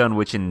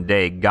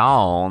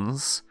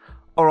 @DunwichandDayGones,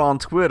 or on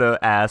Twitter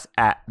as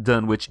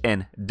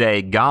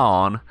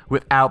 @DunwichandDayGone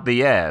without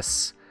the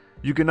S.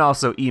 You can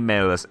also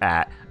email us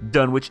at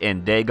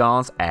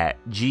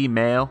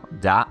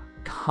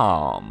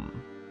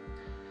dunwichanddaygones@gmail.com.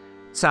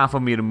 Time for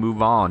me to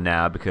move on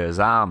now because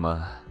I'm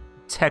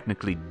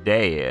technically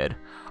dead.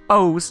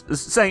 Oh,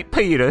 St.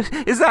 Peter.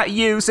 Is that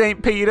you,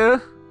 St.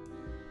 Peter?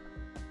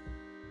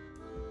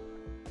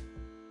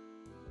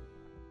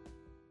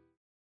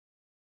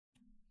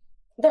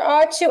 There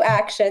are 2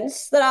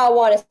 actions that I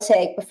want to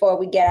take before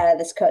we get out of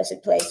this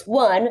cursed place.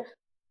 One,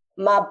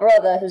 my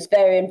brother, who's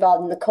very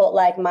involved in the cult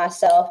like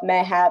myself,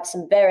 may have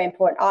some very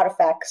important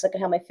artifacts that can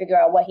help me figure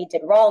out what he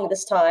did wrong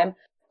this time.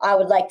 I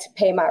would like to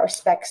pay my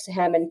respects to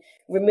him and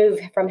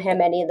remove from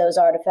him any of those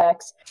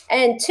artifacts.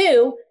 And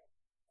 2,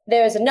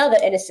 there's another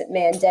innocent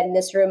man dead in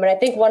this room, and I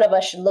think one of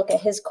us should look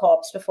at his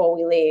corpse before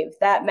we leave.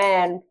 That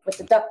man with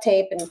the duct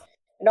tape and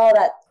all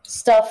that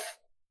stuff.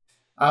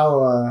 That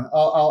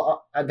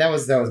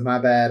was my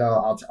bad.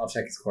 I'll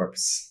check his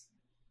corpse.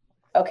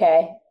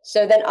 Okay,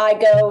 so then I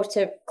go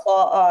to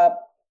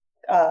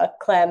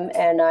Clem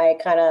and I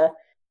kind of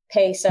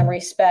pay some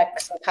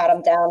respects and pat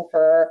him down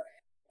for,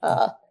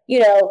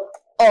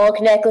 ankh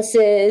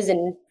necklaces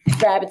and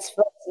rabbit's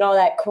foot and all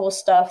that cool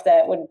stuff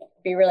that would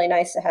be really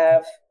nice to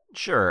have.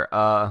 Sure.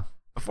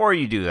 Before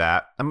you do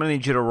that, I'm going to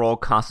need you to roll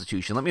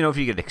Constitution. Let me know if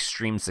you get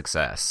extreme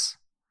success.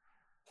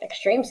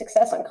 Extreme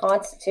success on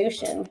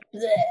Constitution.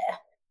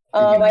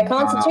 My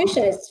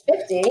Constitution is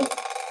 50,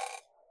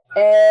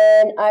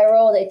 and I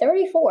rolled a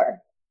 34.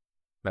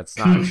 That's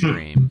not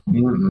extreme.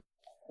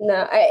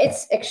 No,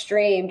 it's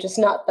extreme, just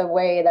not the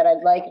way that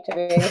I'd like it to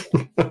be.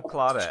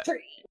 Claudette,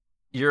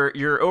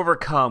 you're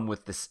overcome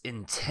with this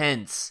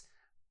intense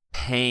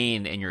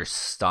pain in your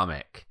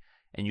stomach,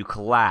 and you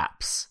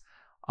collapse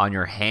on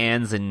your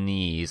hands and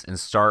knees and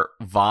start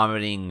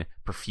vomiting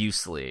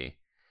profusely.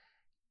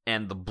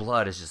 And the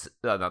blood is just,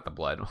 not the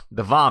blood,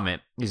 the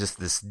vomit is just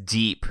this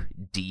deep,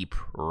 deep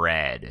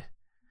red.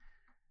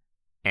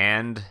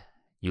 And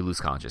you lose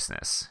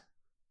consciousness.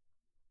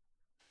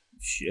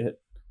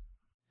 Shit.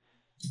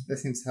 That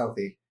seems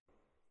healthy.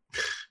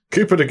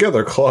 Keep it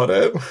together,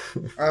 Claudette.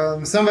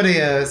 Somebody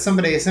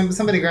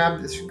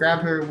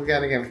grab her. We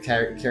gotta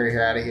carry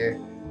her out of here.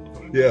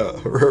 Yeah,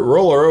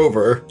 roll her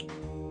over.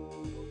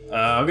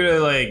 I'm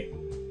gonna,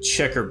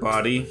 check her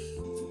body,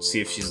 see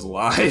if she's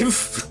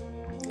alive.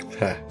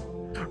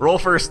 Roll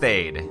first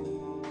aid.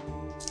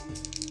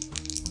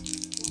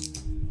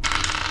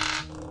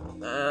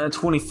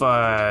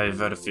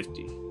 25 out of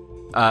 50.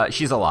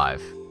 She's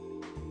alive.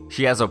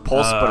 She has a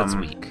pulse, but it's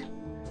weak.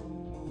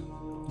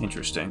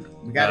 Interesting.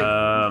 We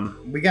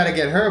gotta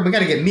get her. We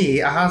gotta get me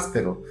a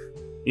hospital.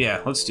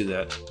 Yeah, let's do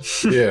that.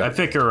 Yeah. I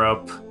pick her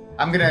up.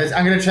 I'm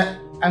gonna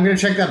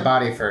check that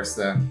body first,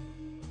 though.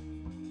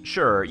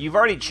 Sure, you've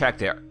already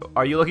checked it.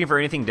 Are you looking for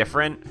anything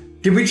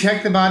different? Did we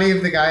check the body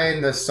of the guy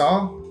in the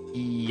stall?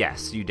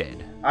 Yes, you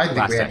did. I think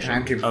Last we had session.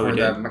 time to before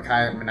the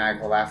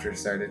maniacal laughter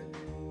started.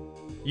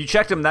 You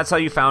checked him. That's how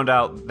you found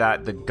out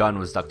that the gun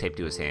was duct taped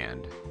to his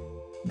hand.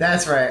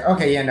 That's right.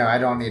 Okay, yeah, no, I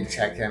don't need to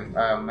check him.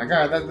 My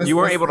God, you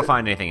weren't able to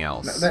find anything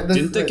else.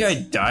 Didn't the guy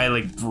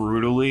die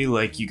brutally?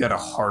 You got a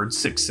hard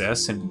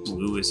success and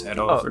blew his head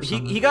off or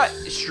something? He got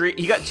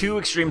 2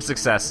 extreme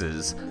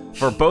successes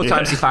for both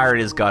times he fired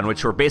his gun,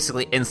 which were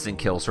basically instant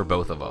kills for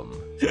both of them.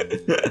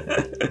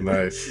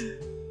 Nice.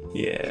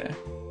 Yeah.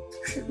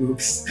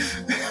 Oops.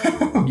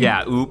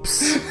 Yeah,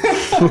 oops.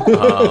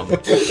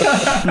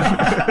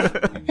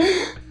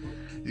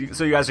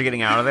 So you guys are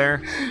getting out of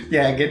there?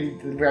 Yeah,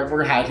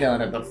 we're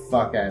hightailing it the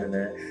fuck out of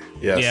there.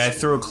 Yes. Yeah, I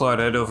throw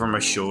Claudette over my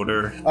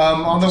shoulder.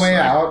 On the way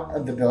out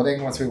of the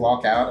building, once we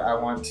walk out, I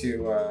want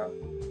to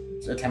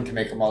attempt to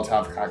make a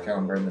Molotov cocktail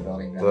and burn the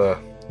building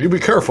down. You be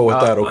careful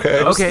with that,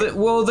 okay? Okay.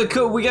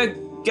 We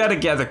gotta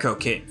gather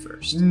cocaine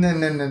first.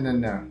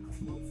 No.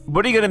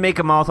 What are you gonna make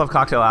a Molotov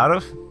cocktail out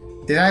of?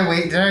 Did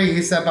I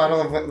use that bottle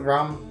of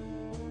rum?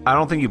 I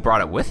don't think you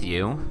brought it with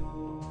you.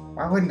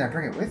 Why wouldn't I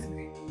bring it with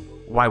me?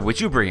 Why would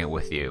you bring it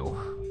with you?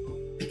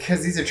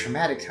 Because these are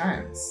traumatic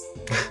times.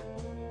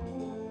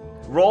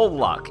 Roll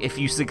luck. If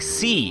you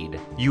succeed,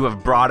 you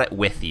have brought it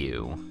with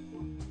you.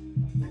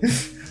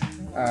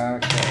 Okay.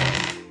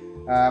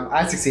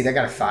 I succeed. I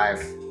got a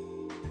 5.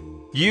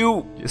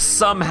 You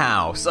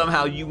somehow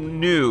you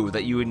knew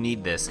that you would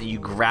need this, and you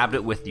grabbed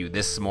it with you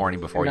this morning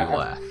before you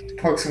left.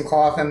 Poke some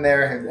cloth in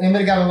there.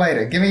 Anybody got a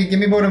lighter? Give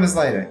me Mortimer's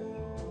lighter.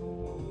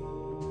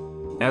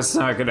 That's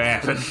not gonna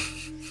happen.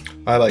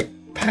 I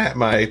pat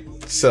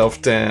myself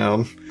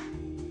down.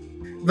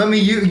 Let me.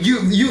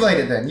 You light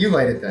it then. You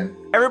light it then.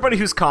 Everybody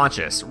who's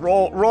conscious,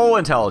 roll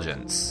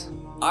intelligence.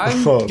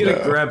 I'm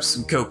gonna grab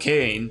some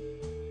cocaine.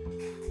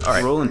 All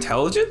right. Roll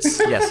intelligence?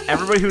 Yes,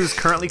 everybody who's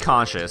currently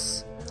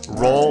conscious,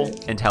 roll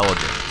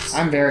intelligence.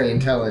 I'm very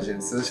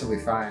intelligent, so this will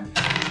be fine.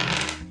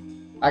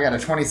 I got a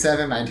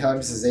 27. My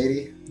intelligence is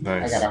 80.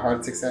 Nice. I got a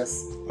hard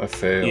success. I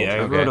failed. Yeah,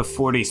 I rolled a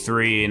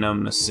 43 and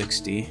I'm a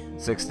 60.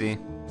 60.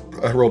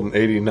 I rolled an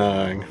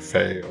 89.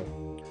 Fail.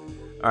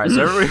 Alright,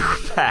 so everybody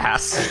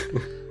pass.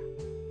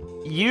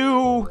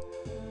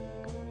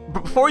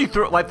 Before you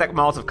light that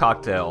Molotov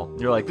cocktail,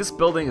 you're like, this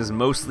building is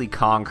mostly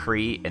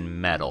concrete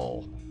and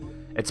metal.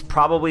 It's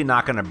probably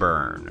not gonna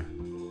burn.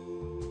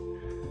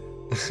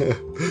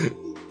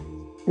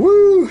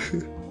 Woo!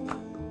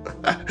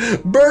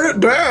 Burn it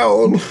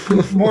down!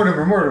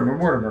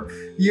 Mortimer.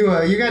 You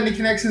got any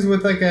connections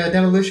with like a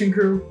demolition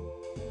crew?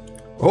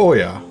 Oh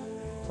yeah,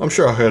 I'm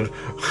sure I could.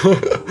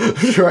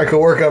 I'm sure I could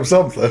work up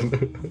something.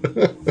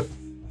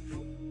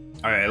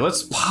 All right,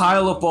 let's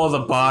pile up all the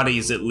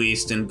bodies at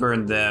least and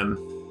burn them.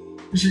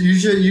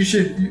 You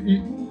should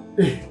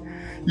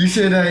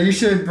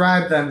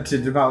bribe them to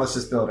demolish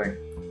this building.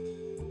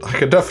 I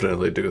could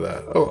definitely do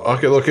that. Oh, I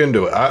could look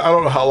into it. I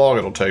don't know how long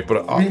it'll take,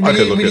 but I could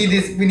look into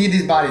it. We need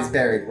these bodies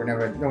buried.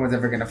 No one's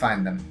ever gonna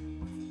find them.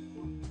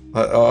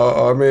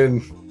 I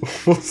mean,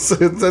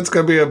 that's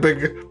gonna be a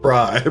big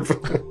bribe.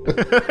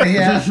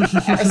 Yeah,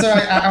 so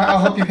I'll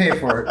help you pay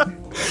for it.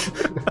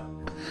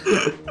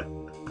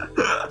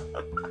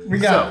 We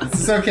got it.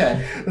 It's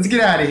okay. Let's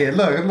get out of here.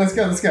 Look,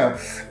 let's go.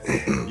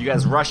 You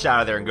guys rush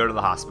out of there and go to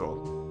the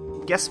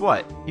hospital. Guess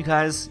what? You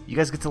guys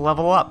get to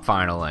level up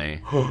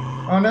finally.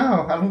 Oh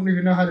no, I don't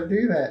even know how to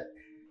do that.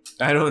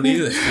 I don't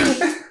either.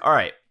 All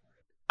right.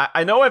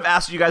 I know I've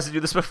asked you guys to do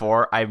this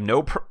before. I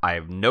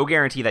have no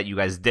guarantee that you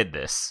guys did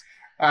this.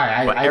 All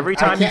right, but every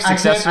time you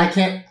successfully,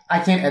 I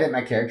can't edit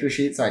my character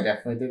sheet, so I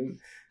definitely didn't.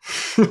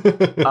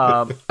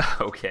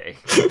 Okay.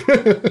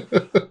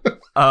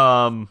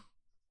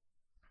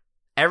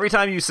 Every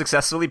time you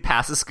successfully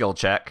pass a skill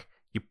check,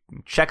 you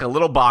check a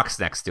little box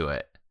next to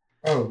it.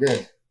 Oh,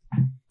 good.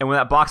 And when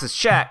that box is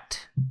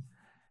checked,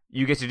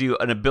 you get to do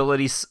an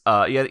ability.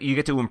 You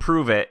get to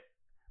improve it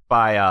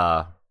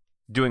by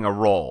doing a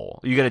roll.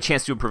 You get a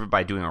chance to improve it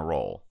by doing a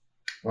roll.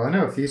 Well, I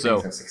know a few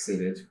things have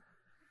succeeded.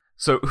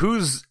 So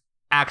who's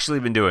actually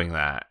been doing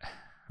that?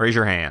 Raise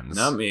your hands.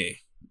 Not me.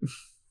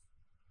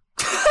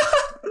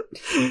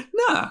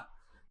 Nah.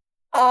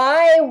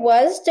 I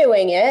was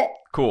doing it.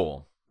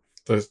 Cool.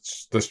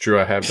 That's true.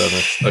 I have done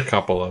a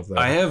couple of them.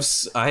 I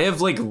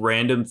have like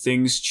random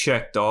things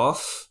checked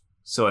off,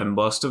 so I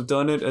must have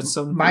done it at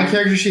some point. My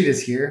character sheet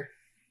is here,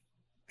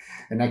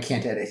 and I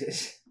can't edit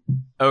it.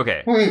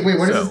 Okay. Wait.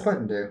 What does this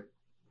button do?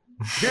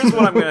 Here's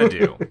what I'm gonna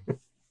do.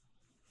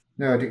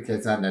 No,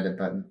 it's not an edit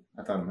button.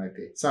 I thought it might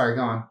be. Sorry,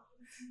 go on.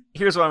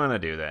 Here's what I'm gonna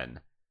do then.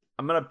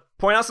 I'm gonna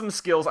point out some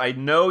skills I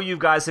know you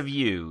guys have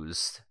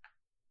used.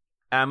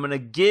 And I'm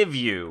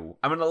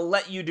gonna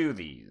let you do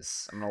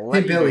these.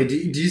 Hey Billy, do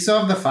you still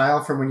have the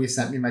file from when you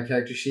sent me my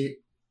character sheet?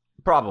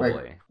 Probably.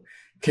 Like,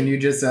 can you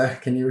just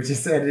edit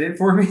it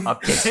for me?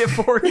 Update it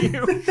for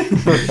you.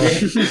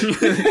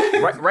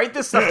 write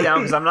this stuff down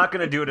because I'm not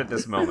gonna do it at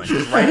this moment.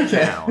 Just write it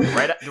down.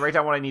 Write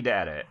down what I need to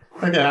edit.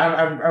 Okay,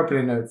 I'm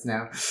opening notes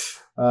now.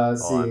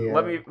 See.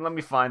 Let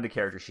me find the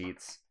character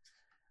sheets.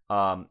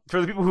 For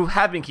the people who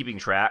have been keeping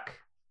track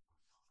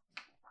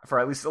for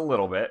at least a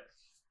little bit,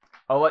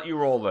 I'll let you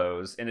roll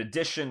those in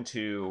addition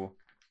to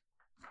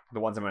the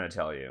ones I'm going to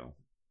tell you.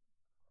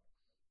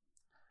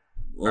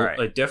 Well, right.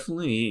 I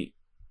definitely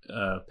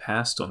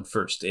passed on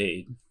first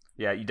aid.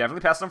 Yeah, you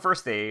definitely passed on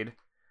first aid.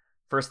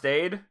 First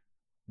aid,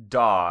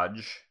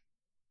 dodge,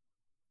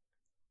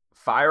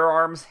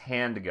 firearms,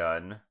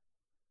 handgun,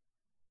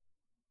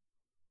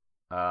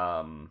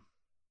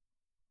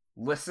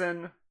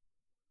 listen,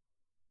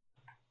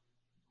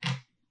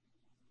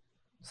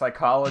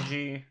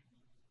 psychology.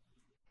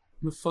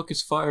 What the fuck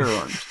is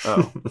firearms?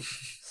 Oh.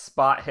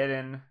 Spot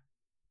hidden.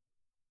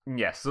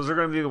 Yes, those are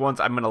going to be the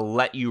ones I'm going to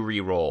let you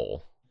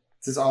re-roll.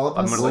 This is all of us?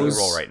 I'm going to let you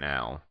roll right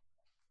now.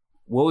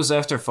 What was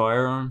after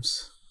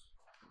firearms?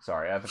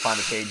 Sorry, I have to find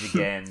the page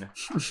again.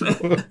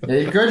 Yeah,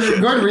 you go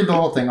ahead and read the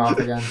whole thing off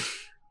again.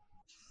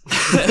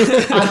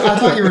 I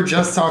thought you were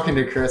just talking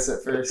to Chris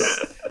at first.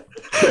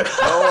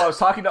 No, I was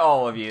talking to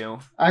all of you.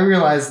 I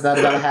realized that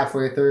about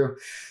halfway through.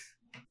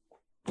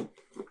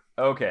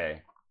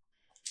 Okay.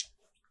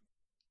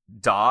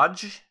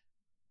 Dodge?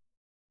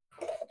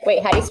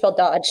 Wait, how do you spell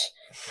dodge?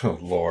 Oh,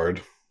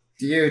 Lord.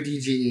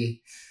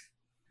 D-O-D-G-E.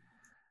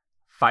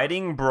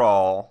 Fighting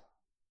brawl,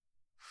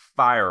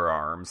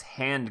 firearms,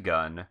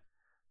 handgun,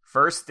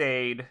 first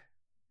aid,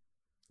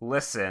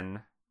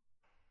 listen.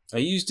 I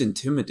used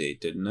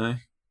intimidate, didn't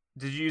I?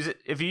 Did you use it?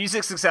 If you use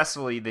it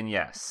successfully, then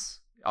yes.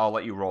 I'll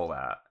let you roll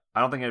that. I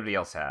don't think anybody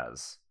else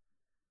has.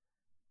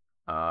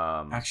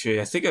 Actually,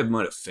 I think I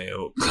might have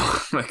failed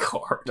my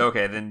card.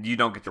 Okay, then you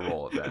don't get to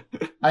roll it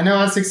then. I know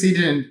I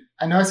succeeded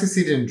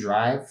in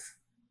drive.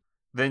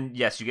 Then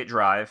yes, you get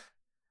drive.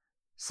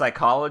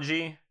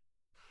 Psychology.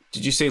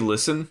 Did you say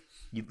listen?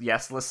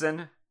 Yes, listen.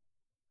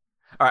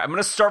 All right, I'm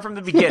going to start from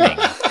the beginning.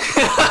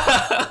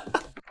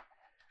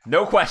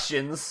 No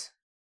questions.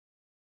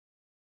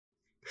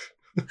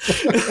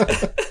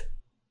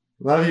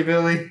 Love you,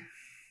 Billy.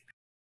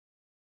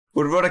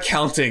 What about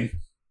accounting?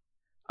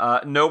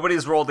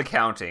 Nobody's rolled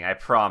accounting, I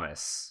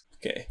promise.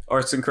 Okay,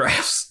 arts and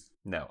crafts.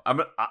 No,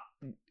 I'm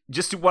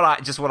just what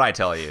I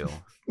tell you.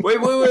 Wait!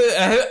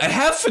 I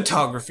have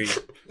photography,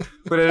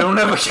 but I don't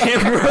have a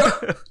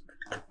camera.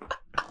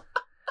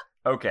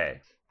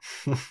 Okay.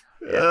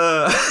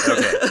 Yes.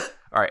 Okay.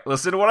 All right.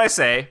 Listen to what I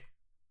say,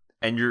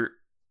 and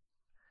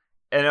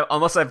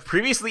unless I've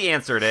previously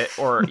answered it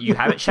or you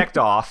have it checked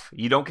off,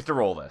 you don't get to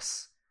roll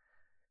this.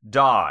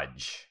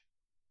 Dodge,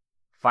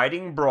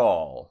 fighting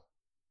brawl,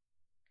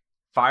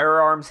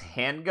 firearms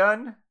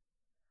handgun,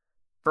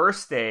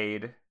 first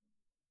aid,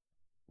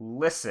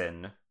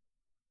 listen,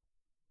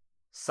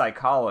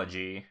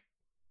 psychology,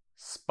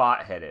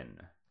 spot hidden.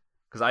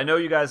 Because I know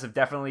you guys have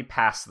definitely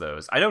passed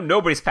those. I know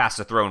nobody's passed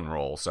a throne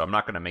roll, so I'm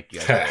not going to make you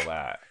guys roll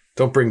that.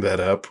 Don't bring that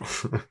up.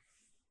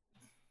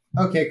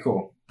 Okay,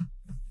 cool.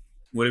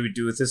 What do we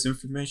do with this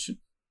information?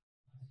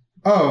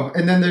 Oh,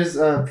 and then there's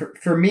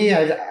for me,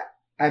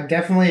 I've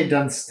definitely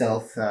done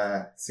stealth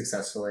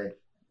successfully.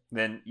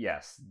 Then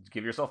yes,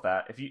 give yourself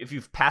that. If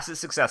you've passed it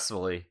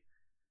successfully,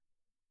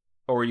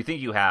 or you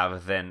think you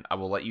have, then I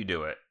will let you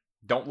do it.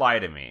 Don't lie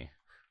to me,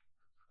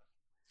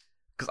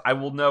 because I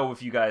will know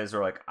if you guys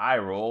are like, I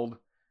rolled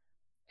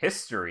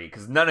history,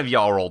 because none of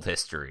y'all rolled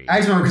history. I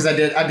just remember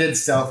because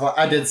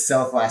I did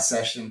stealth last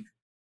session.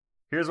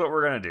 Here's what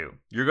we're gonna do.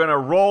 You're gonna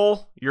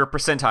roll your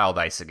percentile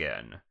dice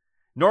again.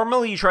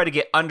 Normally, you try to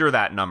get under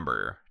that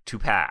number to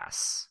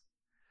pass.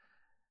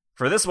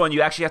 For this one,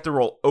 you actually have to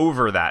roll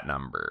over that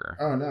number.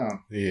 Oh no!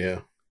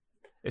 Yeah.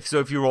 If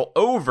you roll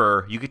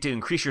over, you get to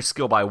increase your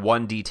skill by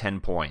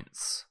 1d10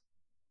 points.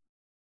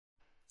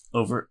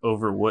 Over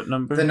what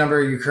number? The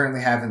number you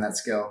currently have in that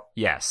skill.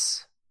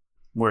 Yes.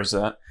 Where's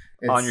that?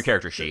 On your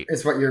character sheet.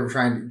 It's what you're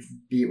trying to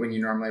beat when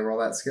you normally roll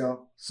that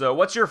skill. So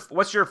what's your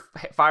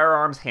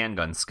firearms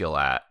handgun skill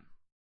at?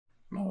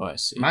 Oh, I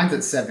see. Mine's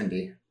at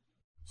 70.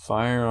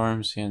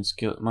 Firearms hand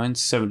skill.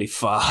 Mine's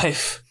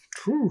 75.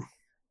 Whew.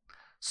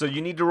 So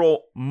you need to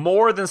roll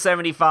more than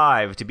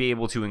 75 to be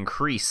able to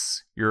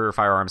increase your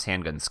firearms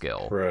handgun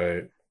skill.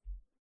 Right.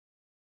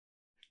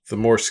 The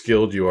more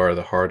skilled you are,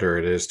 the harder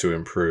it is to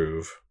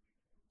improve.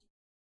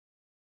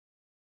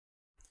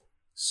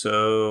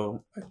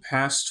 So I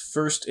passed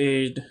first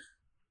aid,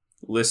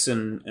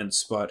 listen, and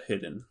spot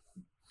hidden.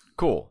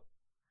 Cool.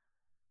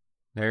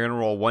 Now you're going to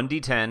roll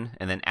 1d10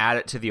 and then add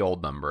it to the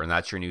old number, and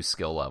that's your new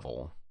skill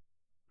level.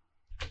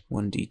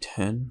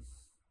 1d10?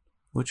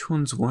 Which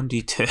one's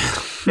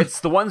 1d10?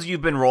 It's the ones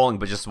you've been rolling,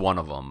 but just one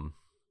of them.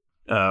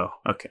 Oh,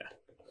 okay.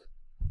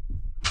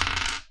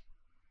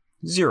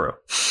 0.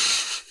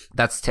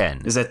 That's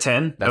 10. Is that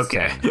 10? That's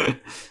okay. 10.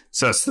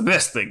 So it's the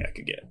best thing I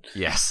could get.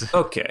 Yes.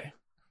 Okay.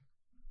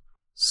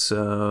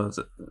 So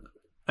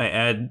I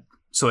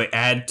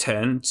add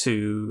 10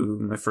 to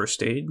my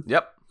first aid.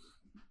 Yep.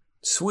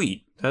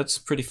 Sweet. That's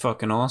pretty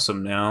fucking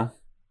awesome now.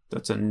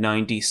 That's a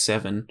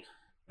 97.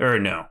 Or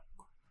no.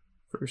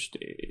 First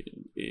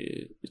aid,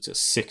 it's a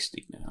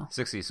 60 now.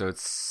 60, so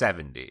it's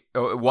 70.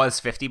 Oh, it was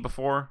 50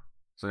 before?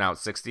 So now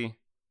it's 60?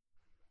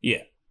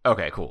 Yeah.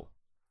 Okay, cool.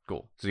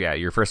 Cool. So yeah,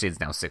 your first aid's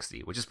now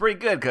 60, which is pretty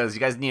good because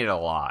you guys need it a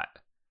lot.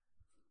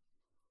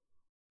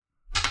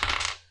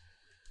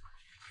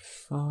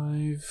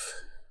 5.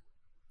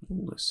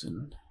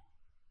 Listen.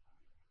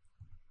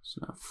 It's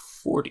now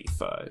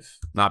 45.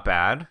 Not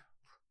bad.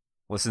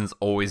 Listen's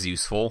always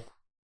useful.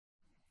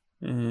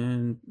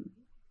 And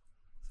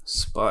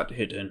spot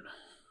hidden.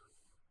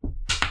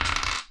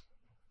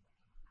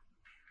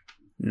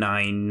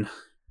 9. 9.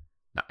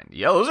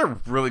 Yeah, those are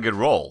really good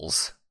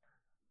rolls.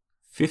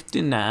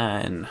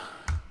 59.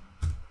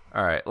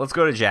 All right, let's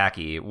go to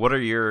Jackie. What are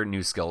your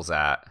new skills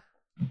at?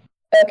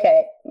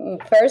 Okay,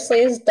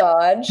 firstly is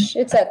dodge.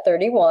 It's at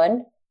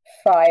 31.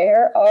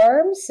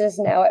 Firearms is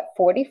now at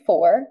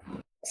 44.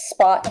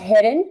 Spot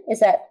hidden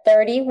is at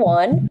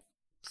 31.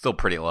 Still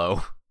pretty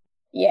low.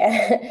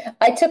 Yeah,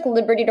 I took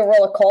liberty to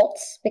roll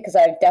occults because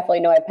I definitely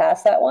know I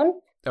passed that one.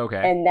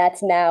 Okay. And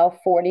that's now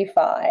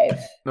 45.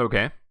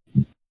 Okay.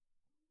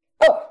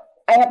 Oh,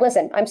 I have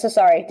listen. I'm so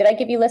sorry. Did I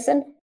give you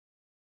listen?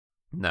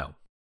 No.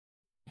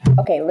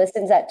 Okay,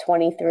 listen's at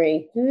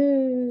 23.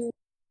 All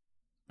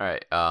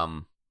right.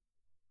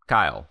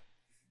 Kyle.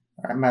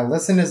 All right, my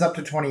listen is up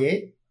to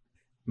 28.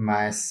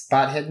 My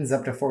spot hidden's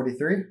up to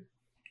 43.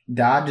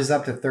 Dodge is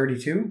up to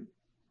 32.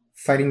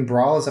 Fighting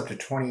brawl is up to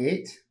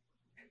 28.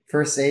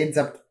 First aid's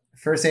up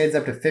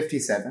to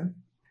 57.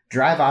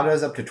 Drive auto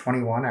is up to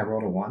 21. I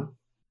rolled a 1.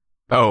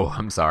 Oh,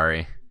 I'm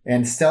sorry.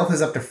 And stealth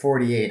is up to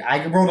 48.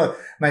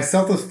 My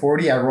stealth was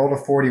 40. I rolled a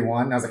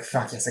 41. I was like,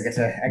 fuck yes, I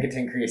get to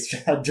increase.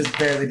 I just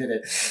barely did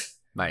it.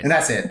 Nice. And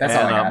that's it. That's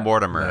all I got.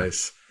 Mortimer.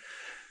 Nice.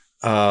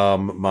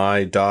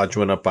 My dodge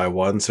went up by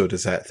 1, so it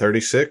is at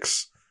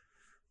 36.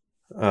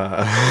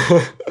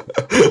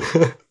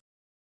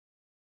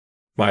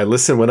 My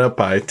listen went up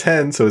by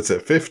 10, so it's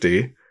at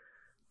 50.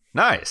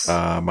 Nice.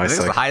 I think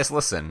it's the highest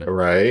listen.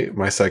 Right.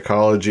 My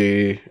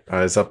psychology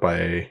is up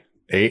by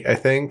 8, I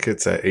think.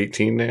 It's at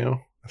 18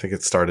 now. I think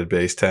it started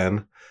base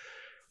 10.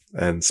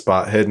 And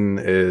spot hidden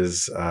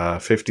is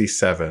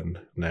 57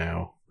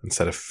 now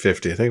instead of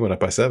 50. I think it went up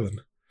by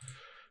 7.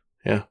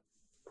 Yeah.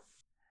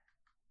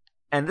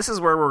 And this is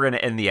where we're going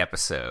to end the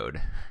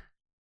episode.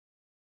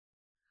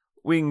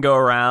 We can go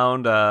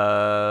around,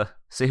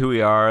 say who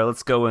we are.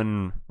 Let's go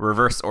in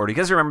reverse order. You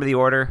guys remember the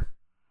order?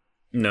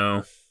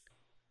 No.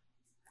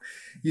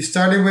 You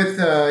started with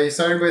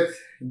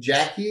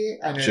Jackie.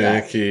 I know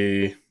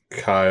Jackie,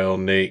 Kyle,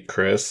 Nate,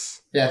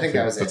 Chris. Yeah, I think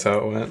that was That's it. how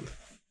it went.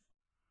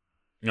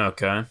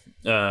 Okay.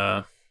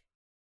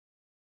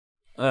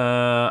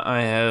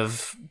 I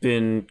have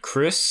been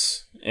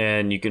Chris,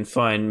 and you can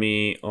find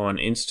me on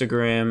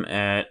Instagram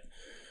at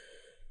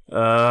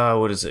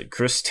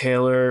Chris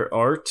Taylor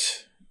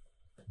Art.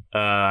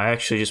 I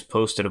actually just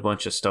posted a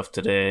bunch of stuff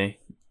today.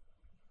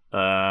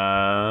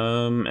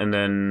 And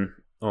then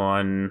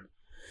on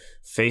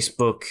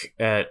Facebook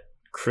at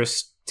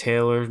Chris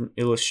Taylor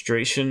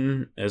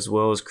Illustration, as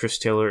well as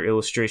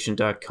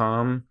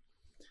ChrisTaylorIllustration.com.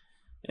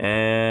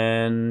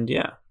 And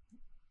yeah,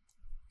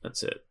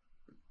 that's it.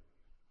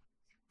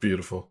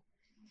 Beautiful.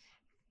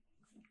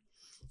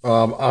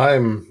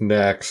 I'm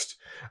next.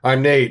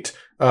 I'm Nate.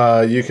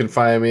 You can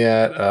find me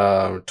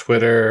at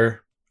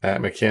Twitter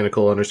at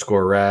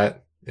mechanical_rat.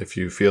 If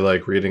you feel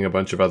like reading a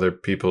bunch of other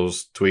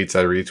people's tweets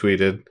I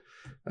retweeted.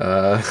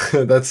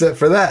 That's it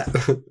for that.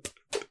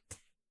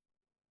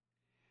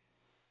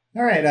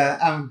 All right.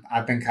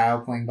 I've been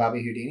Kyle playing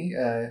Bobby Houdini.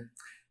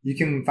 You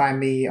can find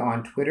me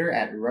on Twitter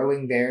at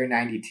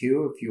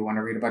RowingBear92 if you want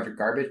to read a bunch of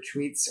garbage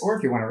tweets, or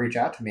if you want to reach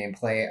out to me and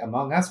play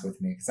Among Us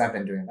with me, because I've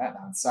been doing that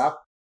nonstop.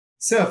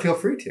 So feel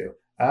free to.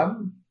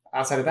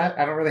 Outside of that,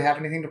 I don't really have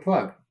anything to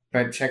plug,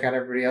 but check out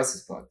everybody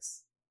else's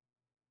plugs.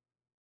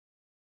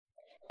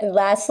 And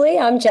lastly,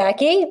 I'm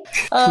Jackie.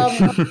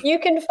 You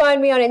can find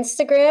me on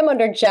Instagram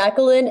under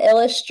Jacqueline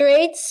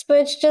Illustrates, but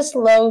it's just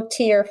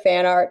low-tier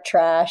fan art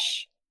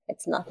trash.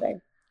 It's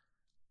nothing.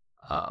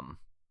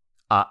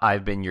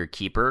 I've been your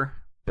keeper,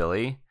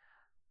 Billy.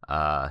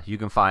 You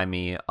can find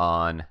me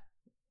on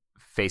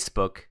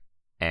Facebook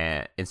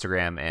and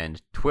Instagram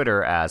and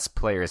Twitter as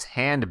Players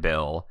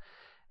Handbill,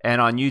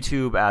 and on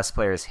YouTube as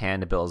Players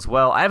Handbill as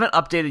well. I haven't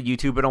updated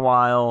YouTube in a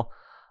while.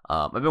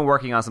 I've been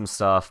working on some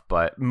stuff,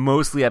 but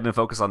mostly I've been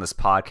focused on this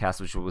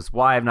podcast, which was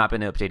why I've not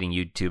been updating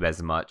YouTube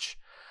as much.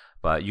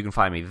 But you can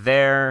find me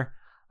there.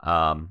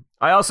 I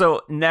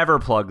also never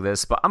plug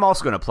this, but I'm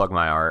also going to plug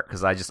my art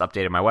because I just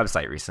updated my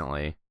website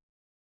recently.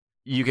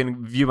 You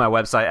can view my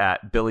website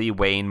at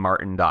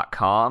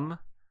billywaynemartin.com,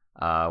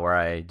 where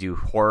I do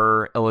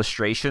horror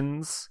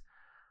illustrations.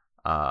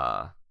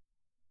 Yeah,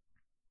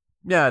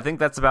 I think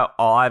that's about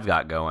all I've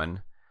got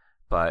going.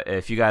 But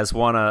if you guys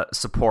want to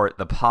support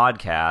the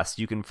podcast,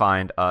 you can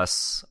find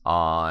us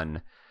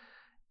on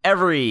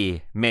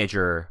every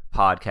major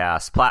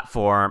podcast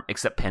platform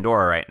except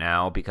Pandora right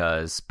now,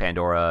 because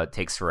Pandora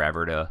takes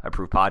forever to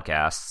approve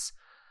podcasts.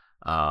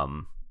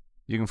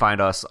 You can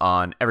find us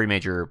on every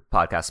major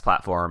podcast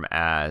platform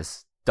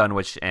as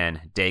Dunwich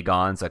and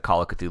Dagon's, a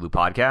Call of Cthulhu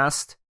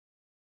podcast.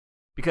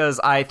 Because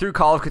I threw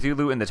Call of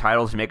Cthulhu in the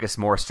title to make us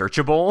more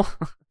searchable.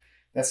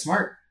 That's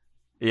smart.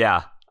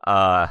 Yeah,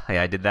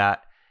 I did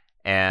that.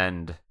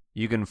 And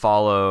you can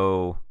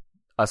follow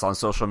us on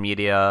social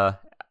media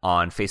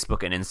on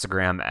Facebook and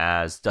Instagram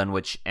as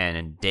Dunwich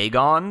and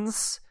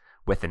Dagons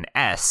with an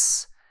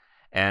S.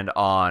 And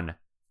on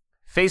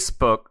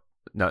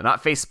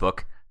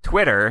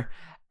Twitter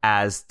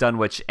as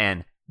Dunwich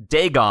and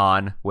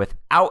Dagon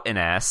without an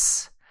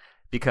S,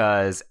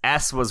 because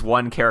S was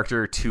one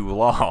character too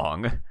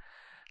long.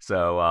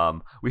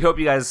 So we hope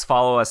you guys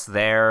follow us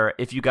there.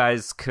 If you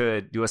guys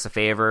could do us a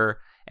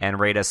favor and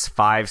rate us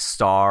 5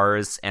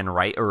 stars and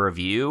write a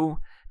review,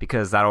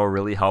 because that'll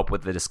really help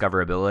with the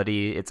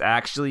discoverability. It's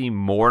actually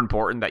more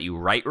important that you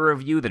write a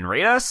review than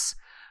rate us,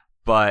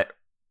 but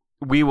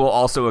we will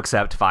also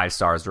accept 5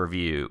 stars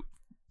review.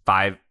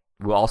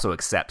 We will also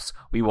accept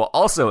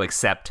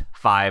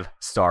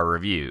 5-star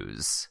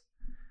reviews.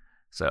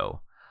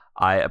 So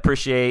I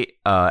appreciate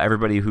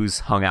everybody who's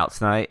hung out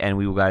tonight, and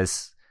we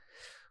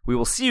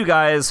will see you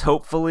guys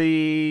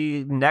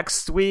hopefully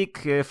next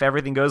week if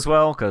everything goes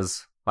well,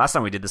 because last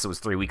time we did this, it was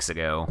 3 weeks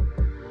ago.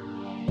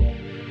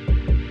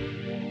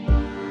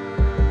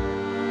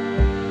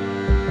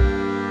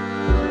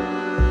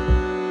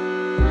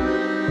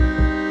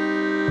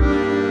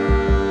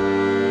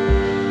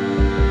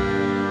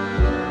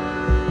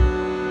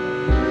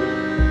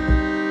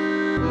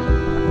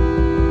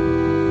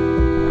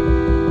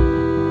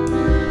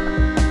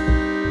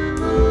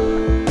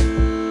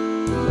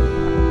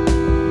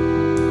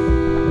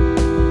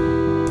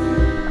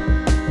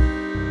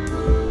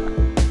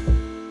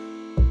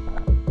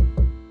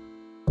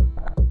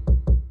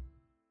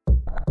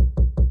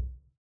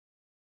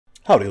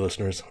 Howdy,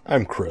 listeners.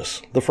 I'm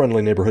Chris, the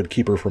friendly neighborhood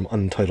keeper from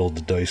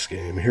Untitled Dice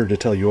Game, here to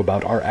tell you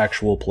about our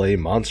actual play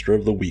Monster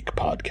of the Week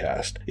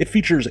podcast. It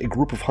features a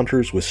group of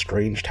hunters with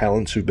strange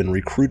talents who've been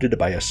recruited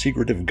by a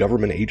secretive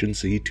government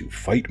agency to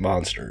fight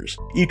monsters.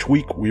 Each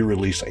week, we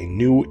release a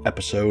new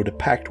episode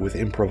packed with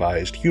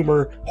improvised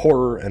humor,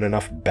 horror, and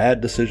enough bad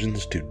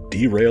decisions to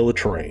derail a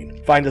train.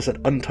 Find us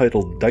at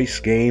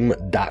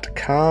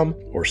untitleddicegame.com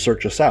or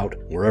search us out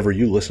wherever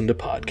you listen to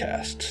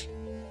podcasts.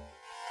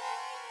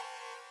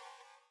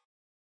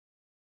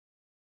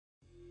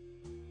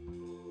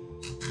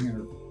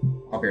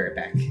 I'll be right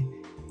back.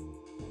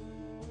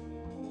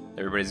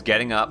 Everybody's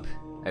getting up.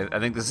 I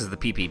think this is the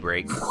pee-pee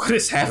break. What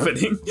is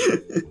happening?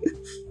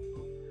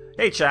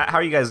 Hey chat, how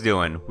are you guys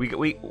doing?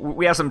 We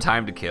have some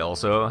time to kill,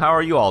 so how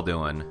are you all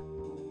doing?